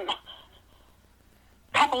friends and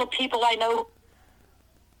a couple of people I know.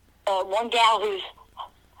 One gal who's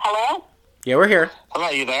hello. Yeah, we're here. Hello,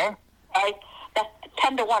 you there?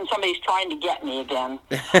 10 to 1, somebody's trying to get me again.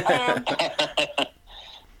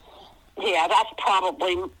 Yeah, that's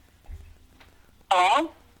probably.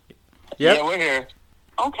 Hello? Yep. Yeah, we're here.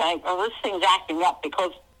 Okay, well, this thing's acting up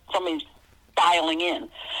because somebody's dialing in.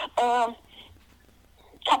 A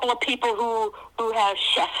couple of people who have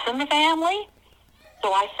chefs in the family,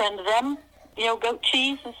 so I send them goat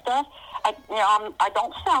cheese and stuff. I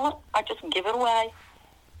don't sell it. I just give it away.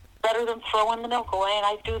 Better than throwing the milk away, and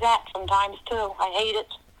I do that sometimes too. I hate it.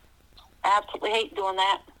 I absolutely hate doing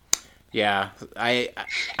that. Yeah,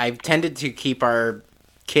 I've tended to keep our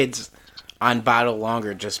kids on bottle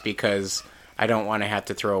longer just because I don't want to have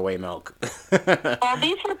to throw away milk. Well,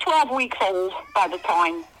 these were 12 weeks old by the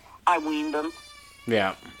time I weaned them.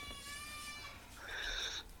 Yeah.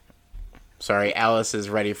 Sorry, Alice is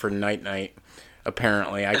ready for night.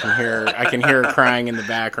 Apparently, I can hear her crying in the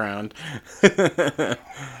background.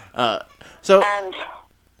 So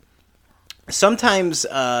sometimes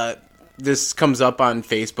this comes up on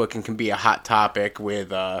Facebook and can be a hot topic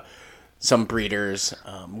with some breeders.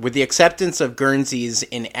 With the acceptance of Guernseys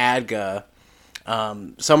in ADGA,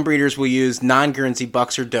 some breeders will use non-Guernsey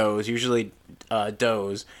bucks or does, usually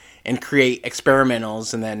does, and create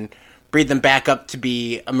experimentals and then breed them back up to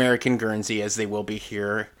be American Guernsey, as they will be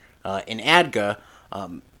here in ADGA.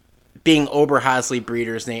 Being Oberhasli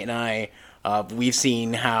breeders, Nate and I, we've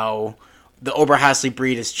seen how the Oberhasli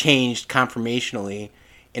breed has changed conformationally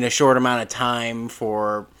in a short amount of time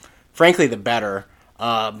for, frankly, the better,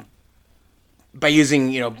 by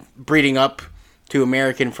using, breeding up to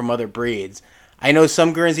American from other breeds. I know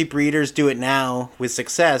some Guernsey breeders do it now with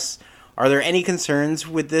success. Are there any concerns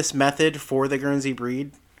with this method for the Guernsey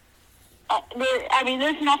breed?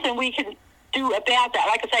 There's nothing we can do about that.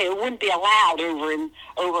 Like I say, it wouldn't be allowed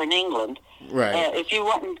over in England. Right. If you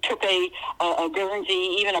went and took a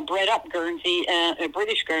Guernsey, even a bred-up Guernsey, a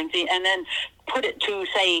British Guernsey, and then put it to,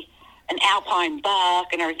 say, an Alpine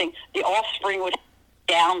buck and everything, the offspring would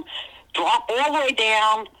drop all the way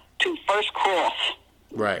down to first cross.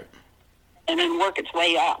 Right. And then work its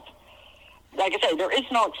way up. Like I say, there is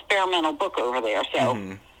no experimental book over there,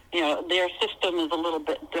 so, their system is a little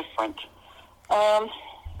bit different.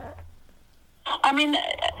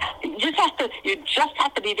 You just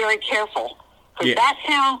have to be very careful, because that's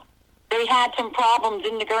how they had some problems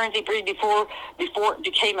in the Guernsey breed before it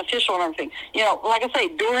became official and everything. Like I say,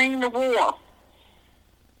 during the war,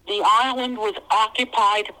 the island was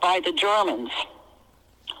occupied by the Germans,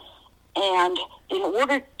 and in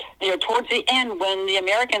order, towards the end, when the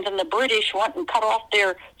Americans and the British went and cut off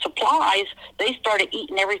their supplies, they started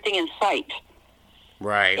eating everything in sight.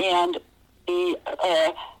 Right. And the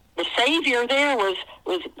savior there was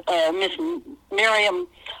Miss Miriam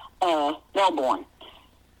Melbourne.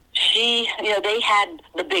 She, they had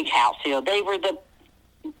the big house. They were the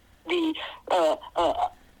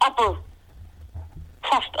upper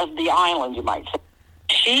crust of the island, you might say.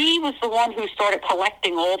 She was the one who started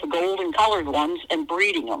collecting all the golden-colored ones and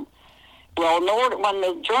breeding them. Well, when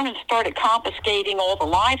the Germans started confiscating all the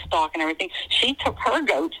livestock and everything, she took her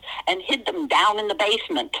goats and hid them down in the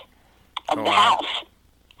basement of the house.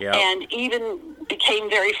 Yep. And even became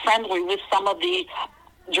very friendly with some of the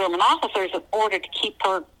German officers in order to keep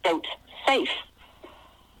her goats safe.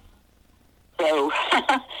 So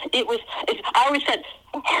I always said,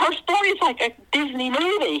 her story is like a Disney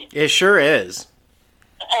movie. It sure is.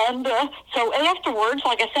 And so afterwards,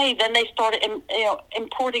 like I say, then they started,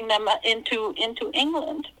 importing them into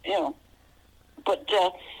England. But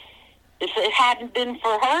if it hadn't been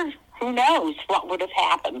for her, who knows what would have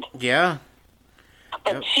happened? Yeah.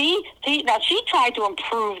 But she tried to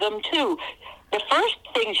improve them too. The first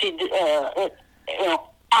thing she did,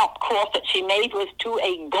 outcross that she made was to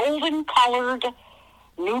a golden-colored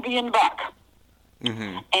Nubian buck,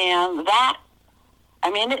 and that,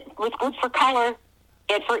 it was good for color.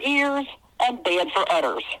 Bad for ears, and bad for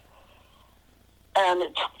udders. And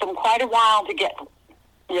it took them quite a while to get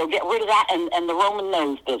rid of that and the Roman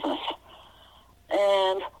nose business.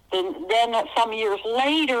 And then some years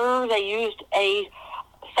later, they used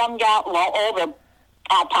all the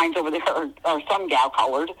Alpines over there are Sungal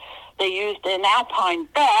colored. They used an Alpine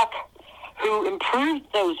buck who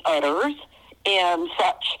improved those udders and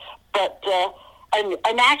such. But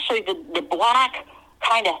and actually the black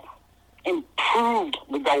kind of improved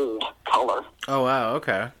the gold color. Oh, wow,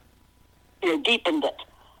 okay. Deepened it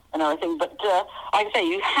and everything. But like I say,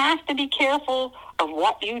 you have to be careful of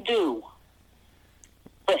what you do.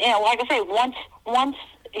 But, like I say, once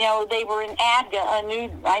they were in ADGA,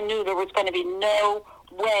 I knew there was going to be no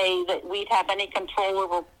way that we'd have any control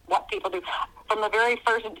over what people do. From the very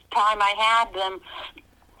first time I had them,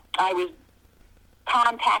 I was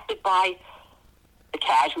contacted by the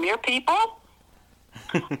Kashmir people,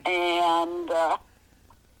 and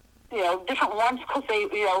different ones because they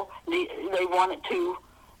wanted to,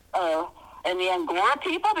 and the Angora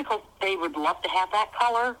people because they would love to have that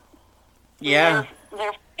color. Yeah.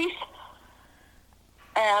 Their face,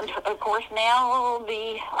 and of course now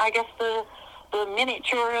the the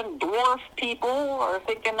miniature and dwarf people are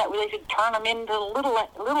thinking that they should turn them into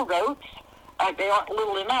little goats. They aren't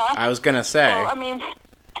little enough. I was going to say. So, I mean,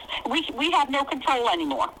 we have no control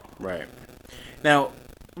anymore. Right. Now,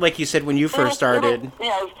 like you said, when you first started...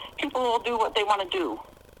 People will do what they want to do.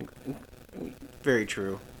 Very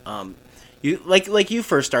true. You like you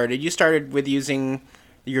first started. You started with using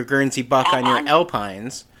your Guernsey buck on your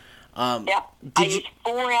Alpines. Yeah, I used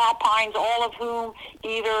 4 Alpines, all of whom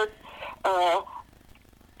either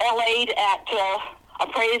LA'd at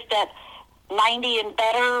appraised at 90 and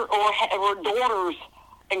better, or were daughters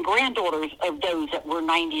and granddaughters of those that were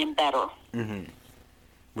 90 and better. Mm-hmm.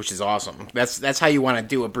 Which is awesome. That's how you want to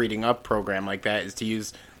do a breeding up program like that, is to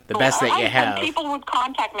use the best that you have. People would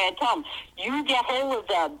contact me and tell them, you get hold of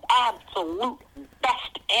the absolute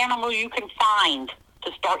best animal you can find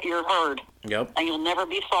to start your herd. Yep. And you'll never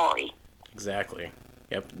be sorry. Exactly.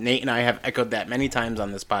 Yep. Nate and I have echoed that many times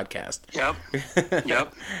on this podcast. Yep.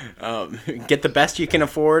 Yep. Get the best you can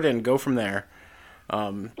afford and go from there.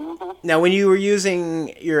 Now, when you were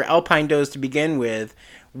using your Alpine does to begin with,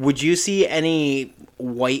 would you see any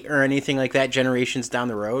white or anything like that generations down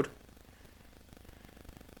the road?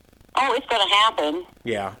 Oh, it's going to happen.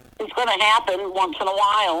 Yeah. It's going to happen once in a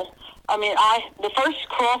while. I mean, the first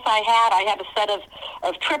cross I had a set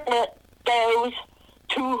of triplet does,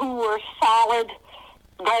 2 who were solid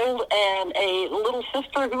gold, and a little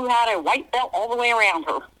sister who had a white belt all the way around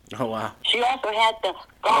her. Oh, wow. She also had the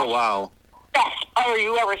best udder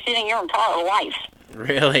you ever seen in your entire life.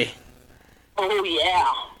 Really? Oh,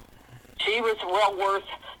 yeah. She was well worth,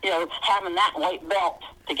 having that white belt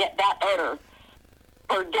to get that udder.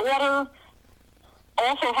 Her daughter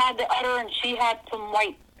also had the udder, and she had a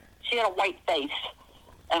white face,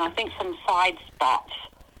 and I think some side spots.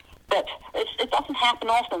 But it doesn't happen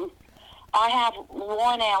often. I have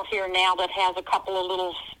one out here now that has a couple of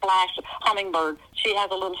little splash, Hummingbird. She has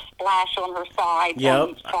a little splash on her side.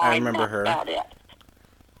 Yep, I remember her. About it.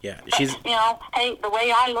 Yeah, she's... hey, the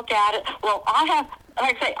way I look at it, well, like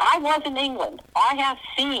I say, I was in England. I have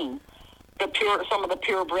seen some of the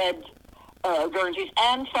purebred Guernseys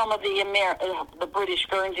and some of the British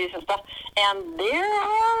Guernseys and stuff, and there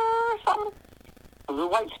are some little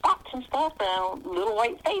white spots and stuff, and little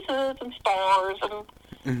white faces and stars and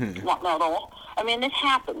whatnot all. I mean, it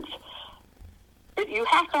happens. But you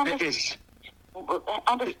have to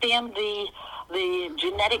understand the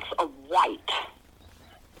genetics of white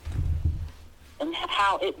and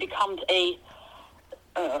how it becomes a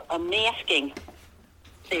masking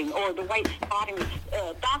thing, or the white spotting.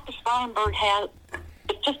 Dr. Steinberg had,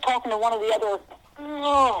 just talking to one of the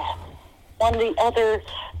other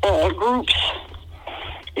groups,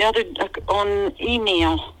 on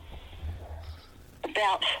email,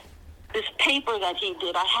 about this paper that he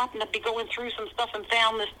did. I happened to be going through some stuff and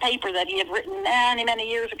found this paper that he had written many, many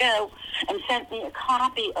years ago and sent me a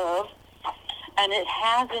copy of, and it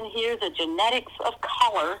has in here the genetics of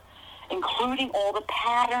color, including all the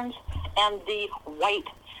patterns and the white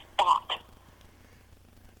spot.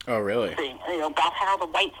 Oh, really? About how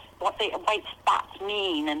what the white spots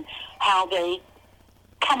mean and how they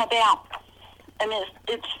come about. I mean,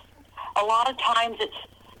 it's a lot of times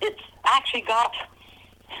it's actually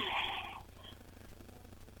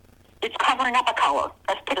it's covering up a color.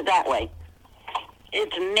 Let's put it that way.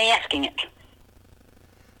 It's masking it.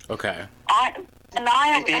 Okay.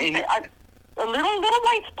 Little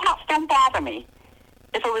white spots don't bother me.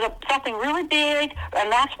 If it was something really big,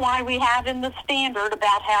 and that's why we have in the standard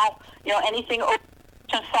about how, anything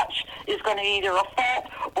and such is going to be either a fault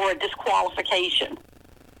or a disqualification.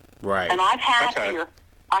 Right. And I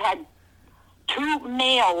had 2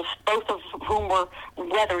 males, both of whom were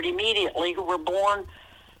weathered immediately, who were born,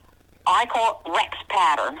 I call it Rex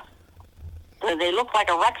pattern. They look like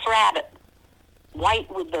a Rex rabbit, white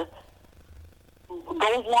with the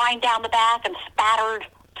gold line down the back and spattered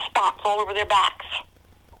spots all over their backs.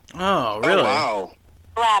 Oh, really? Oh, wow.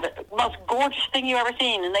 Rabbit, most gorgeous thing you ever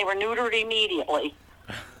seen, and they were neutered immediately.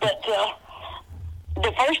 But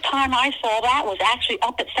the first time I saw that was actually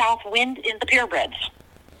up at Southwind in the purebreds.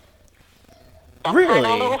 Really?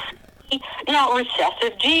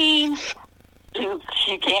 Recessive genes. You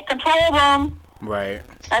can't control them. Right.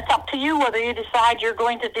 That's up to you whether you decide you're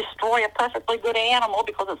going to destroy a perfectly good animal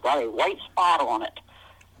because it's got a white spot on it.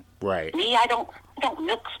 Right. Me, I don't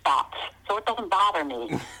milk spots, so it doesn't bother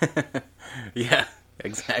me. Yeah,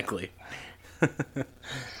 exactly.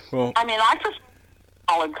 Well, I mean, I prefer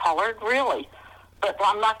solid colored, really, but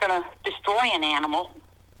I'm not going to destroy an animal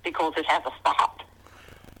because it has a spot.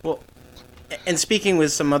 Well, and speaking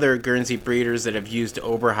with some other Guernsey breeders that have used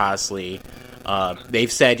Oberhasli,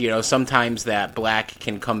 they've said, sometimes that black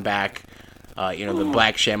can come back the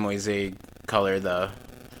black chamois color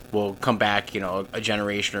will come back, a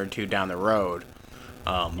generation or two down the road.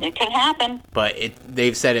 It can happen. But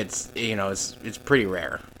they've said it's pretty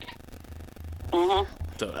rare. Mm-hmm.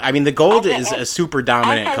 So, I mean, the gold is a super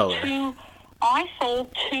dominant color. I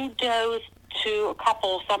sold 2 does to a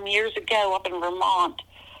couple some years ago up in Vermont.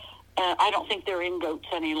 I don't think they're in goats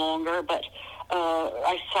any longer, but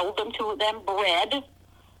I sold them to them bred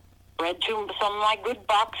to some of my good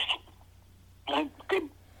bucks, good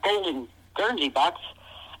golden Guernsey bucks,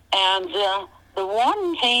 and the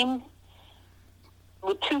one came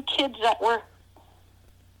with 2 kids that were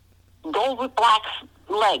gold with black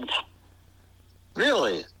legs.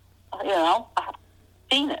 Really? I've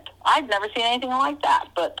seen it. I've never seen anything like that,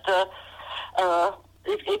 but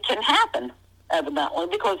it can happen, evidently,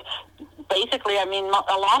 because basically, I mean,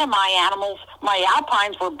 a lot of my animals, my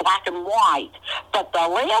alpines were black and white, but the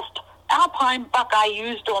last alpine buck I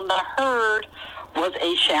used on the herd was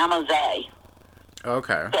a Chamazé.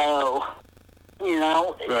 Okay. So,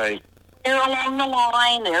 right. Here along the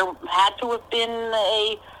line, there had to have been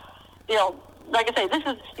like I say, this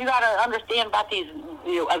is, you got to understand about these,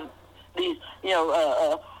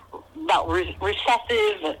 about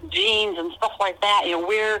recessive genes and stuff like that,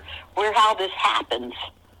 where how this happens.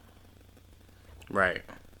 Right.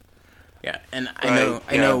 Yeah, and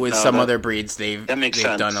I know with some other breeds they've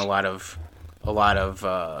done a lot of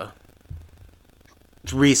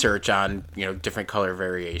research on different color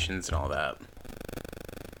variations and all that.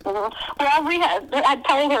 Mm-hmm. Well, I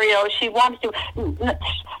told her she wanted to.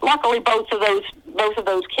 Luckily, both of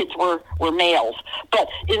those kids were males. But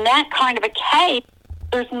in that kind of a case,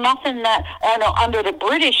 there's nothing that under the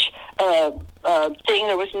British thing,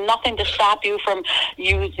 there was nothing to stop you from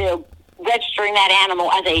registering that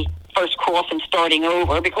animal as a first cross and starting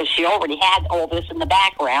over, because she already had all this in the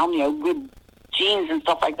background, good genes and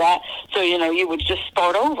stuff like that. So you would just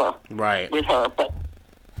start over with her. But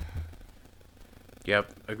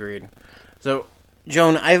yep, agreed. So,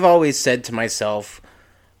 Joan, I've always said to myself,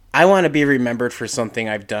 I want to be remembered for something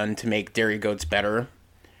I've done to make dairy goats better.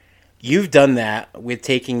 You've done that with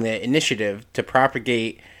taking the initiative to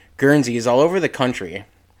propagate Guernseys all over the country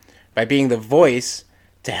by being the voice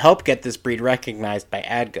to help get this breed recognized by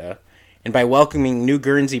ADGA, and by welcoming new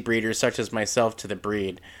Guernsey breeders such as myself to the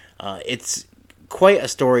breed. It's quite a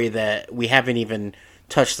story that we haven't even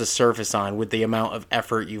touched the surface on with the amount of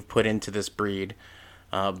effort you've put into this breed,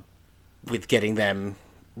 with getting them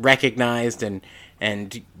recognized and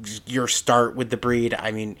your start with the breed.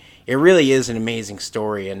 I mean, it really is an amazing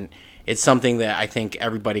story, and it's something that I think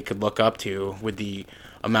everybody could look up to with the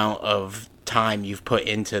amount of time you've put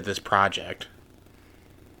into this project.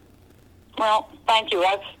 Well, thank you.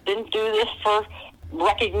 I didn't do this for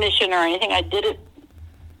recognition or anything. I did it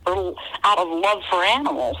out of love for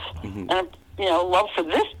animals, and love for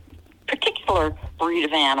this particular breed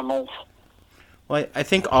of animals. Well, I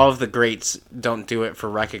think all of the greats don't do it for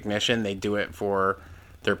recognition; they do it for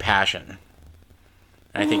their passion.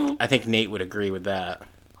 And I think Nate would agree with that.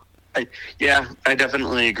 I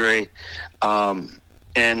definitely agree. You've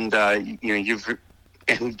and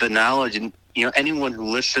the knowledge, and anyone who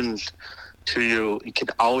listens to you can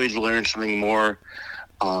always learn something more.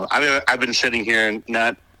 I've been sitting here and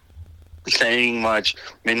not saying much,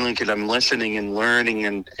 mainly because I'm listening and learning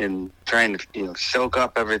and trying to soak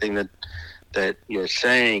up everything that you're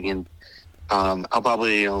saying, and I'll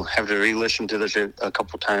probably have to re-listen to this a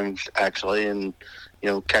couple times actually, and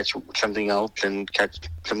catch something else and catch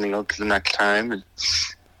something else the next time, and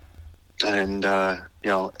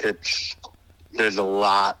it's there's a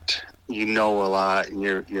lot, a lot, and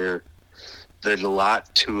you're there's a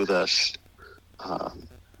lot to this,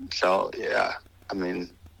 so yeah, I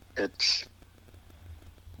mean it's.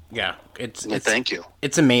 Yeah, it's thank you.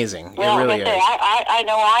 It's amazing. Well, it really is. I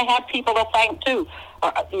know I have people to thank too.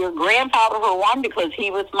 Your grandfather, for one, because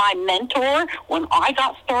he was my mentor when I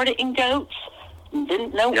got started in goats.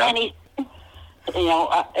 Didn't know anything.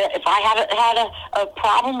 If I had a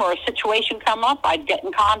problem or a situation come up, I'd get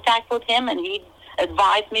in contact with him, and he'd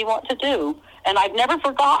advise me what to do. And I've never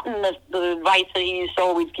forgotten the advice that he used to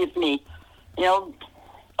always give me.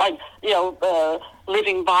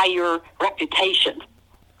 Living by your reputation.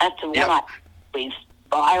 That's the one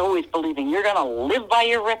I always believe in. You're going to live by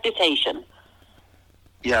your reputation.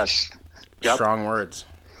 Yes. Yep. Strong words.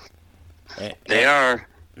 They are.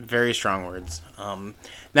 Very strong words.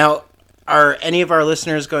 Now, are any of our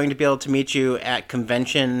listeners going to be able to meet you at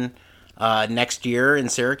convention next year in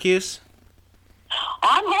Syracuse?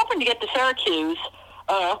 I'm hoping to get to Syracuse.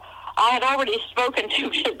 I had already spoken to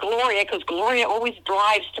Gloria, because Gloria always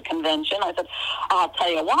drives to convention. I said, I'll tell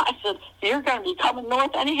you what. I said, you're going to be coming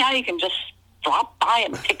north anyhow. You can just drop by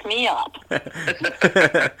and pick me up.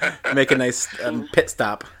 Make a nice pit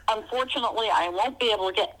stop. Unfortunately, I won't be able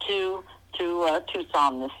to get to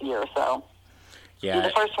Tucson this year, so Yeah. it's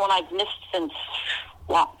the first one I've missed since,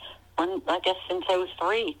 I guess since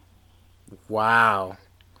 '03. Wow.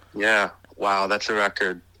 Yeah. Wow, that's a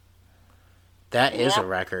record. That is a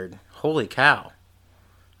record. Holy cow.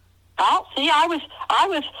 Oh, see, I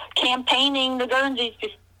was campaigning the Guernsey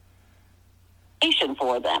station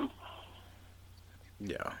for them.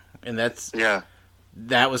 Yeah. And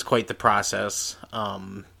that was quite the process.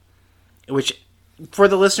 Which, for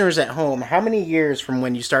the listeners at home, how many years from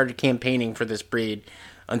when you started campaigning for this breed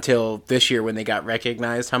until this year when they got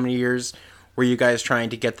recognized, how many years were you guys trying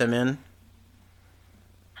to get them in?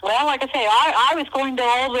 Well, like I say, I was going to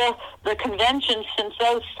all the conventions since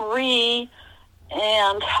 '03,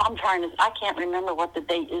 and I can't remember what the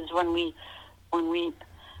date is when we,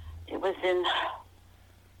 it was in,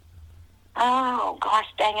 oh gosh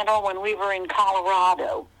dang it all, when we were in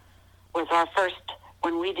Colorado was our first,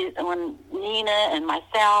 when Nina and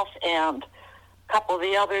myself and a couple of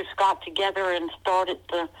the others got together and started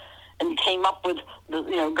and came up with the,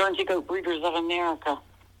 Guernsey Goat Breeders of America.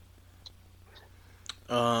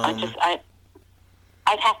 I'd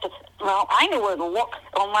have to. Well, I know where to look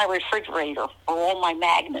on my refrigerator for all my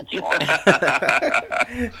magnets. Because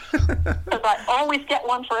I always get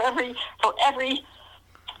one for every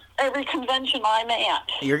convention I'm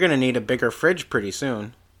at. You're gonna need a bigger fridge pretty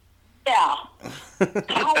soon. Yeah,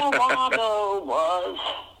 Colorado was.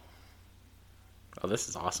 Oh, this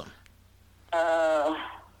is awesome.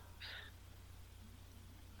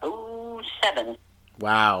 07.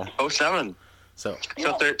 Wow. 07. So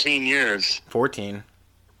 13 years. 14.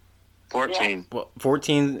 14. Yeah. Well,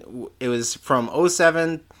 14, it was from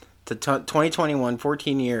 07 to 2021,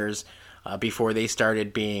 14 years before they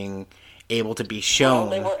started being able to be shown.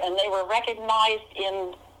 Well, they were recognized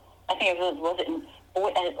in, I think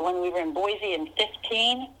when we were in Boise in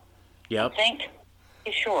 15? Yep. I think.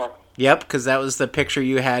 You sure? Yep, because that was the picture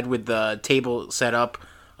you had with the table set up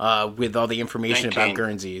with all the information 19. about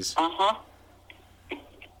Guernseys. Uh-huh.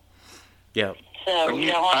 Yep. So, Were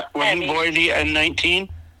you Boise in 19?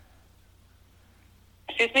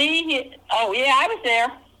 Excuse me? Oh, yeah, I was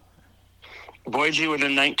there. Boise was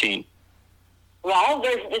in 19. Well,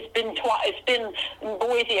 it's been in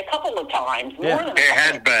Boise a couple of times. Yeah. More than It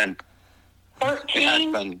has been. 13. It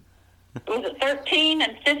has been. Was it 13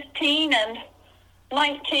 and 15 and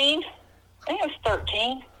 19? I think it was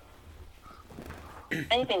 13.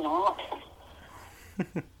 Maybe not.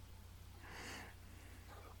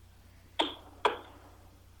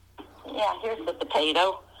 Yeah, here's the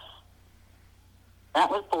potato. That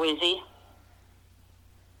was Boise.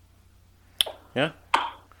 Yeah.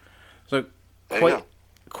 So There you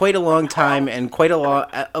quite a long time, and quite a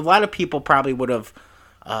lot of people probably would have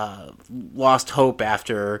lost hope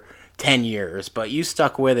after 10 years, but you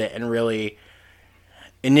stuck with it and really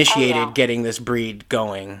initiated getting this breed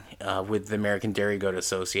going with the American Dairy Goat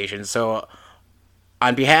Association. So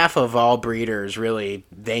on behalf of all breeders, really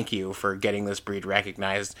thank you for getting this breed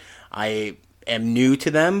recognized. I am new to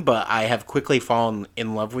them, but I have quickly fallen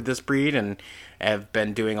in love with this breed and have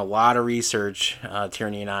been doing a lot of research,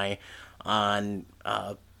 Tierney and I, on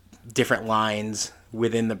different lines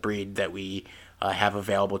within the breed that we have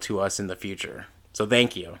available to us in the future. So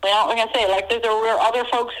thank you. Well, like I say, there were other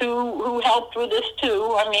folks who helped with this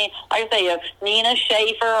too. I mean, like I say, Nina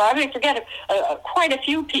Schaefer. I mean, forget quite a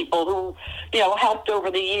few people who helped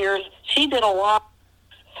over the years. She did a lot,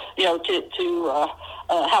 to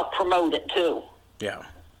help promote it too. Yeah.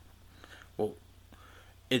 Well,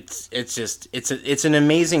 it's an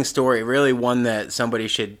amazing story. Really, one that somebody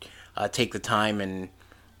should take the time and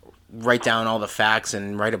write down all the facts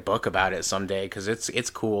and write a book about it someday, because it's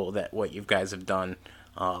cool that what you guys have done.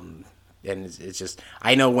 And it's just,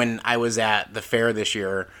 I know when I was at the fair this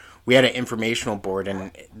year, we had an informational board,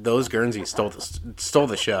 and those Guernseys stole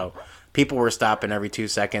the show. People were stopping every 2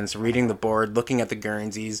 seconds, reading the board, looking at the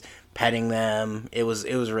Guernseys, petting them. It was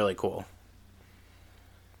really cool.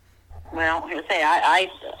 Well, like I say, I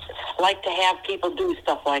like to have people do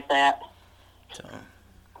stuff like that. So.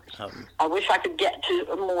 I wish I could get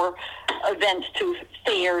to more events, to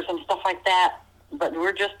fairs and stuff like that, but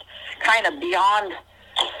we're just kind of beyond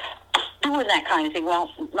doing that kind of thing.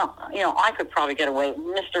 Well, no, I could probably get away.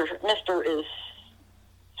 Mister is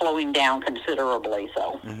slowing down considerably,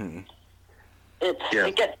 so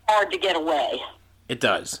it gets hard to get away. It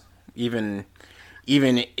does, even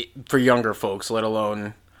for younger folks, let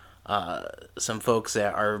alone some folks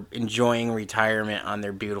that are enjoying retirement on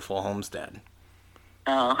their beautiful homestead.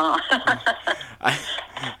 Uh-huh.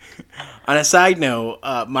 On a side note,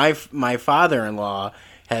 my father-in-law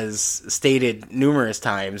has stated numerous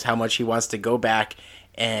times how much he wants to go back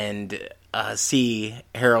and see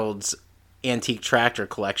Harold's antique tractor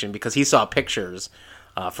collection because he saw pictures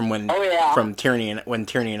from when Tierney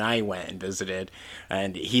and I went and visited,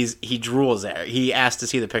 and he drools at. He asks to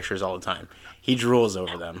see the pictures all the time. He drools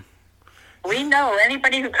over them. We know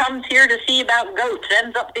anybody who comes here to see about goats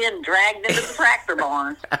ends up being dragged into the tractor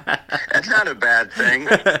barn. That's not a bad thing.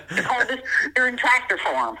 They call this deer and tractor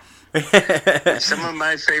farm. Some of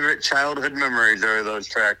my favorite childhood memories are those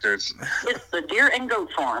tractors. It's the deer and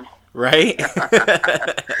goat farm. Right?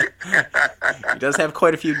 He does have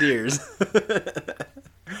quite a few deers.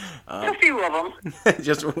 A few of them.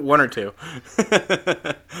 Just one or two.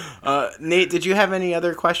 Nate, did you have any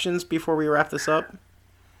other questions before we wrap this up?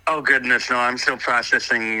 Oh, goodness, no. I'm still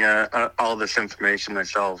processing all this information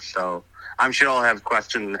myself, so I'm sure I'll have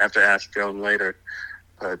questions and have to ask Joan later.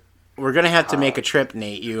 But we're going to have to make a trip,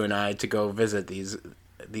 Nate, you and I, to go visit these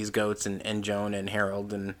goats and Joan and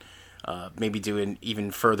Harold, and maybe do an even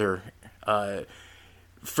further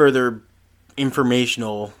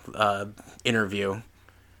informational interview.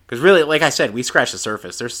 Because really, like I said, we scratched the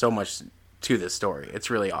surface. There's so much to this story. It's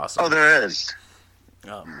really awesome. Oh, there is.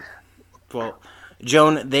 Well,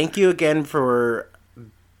 Joan, thank you again for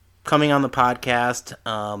coming on the podcast.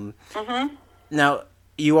 Now,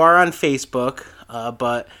 you are on Facebook,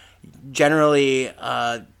 but generally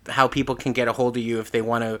how people can get a hold of you if they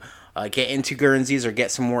want to get into Guernseys or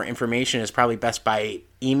get some more information is probably best by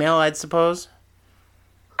email, I'd suppose.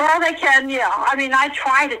 Well, they can, yeah. I mean, I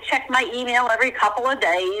try to check my email every couple of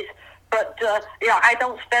days, but, I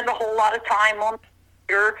don't spend a whole lot of time on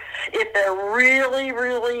here. If they really,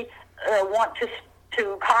 really want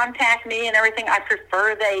to contact me and everything, I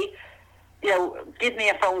prefer they, give me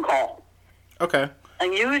a phone call. Okay.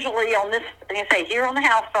 And usually on this, like I say, here on the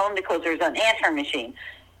house phone, because there's an answering machine.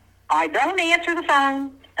 I don't answer the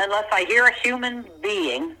phone unless I hear a human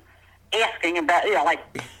being asking about, like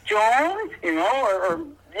Joan, or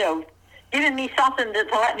giving me something to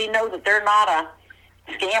let me know that they're not a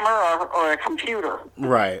scammer or a computer.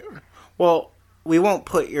 Right. Well, we won't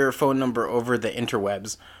put your phone number over the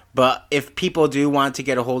interwebs, but if people do want to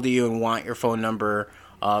get a hold of you and want your phone number,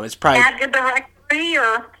 it's probably... Add the directory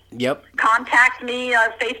or Yep. contact me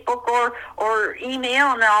Facebook or email,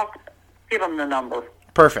 and I'll give them the number.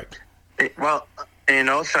 Perfect. Well, and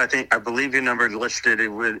also I believe your number is listed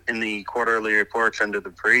in the quarterly reports under the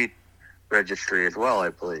pre-registry as well, I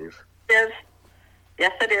believe. It is.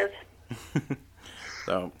 Yes, it is.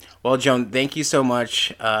 So, well, Joan, thank you so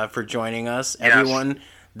much for joining us. Yes. Everyone,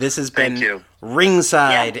 this has been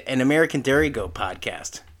Ringside, an American Dairy Goat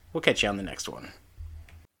podcast. We'll catch you on the next one.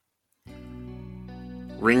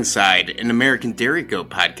 Ringside, an American Dairy Goat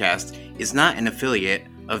podcast, is not an affiliate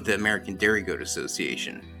of the American Dairy Goat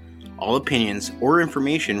Association. All opinions or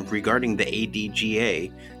information regarding the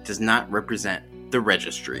ADGA does not represent the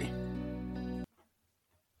registry.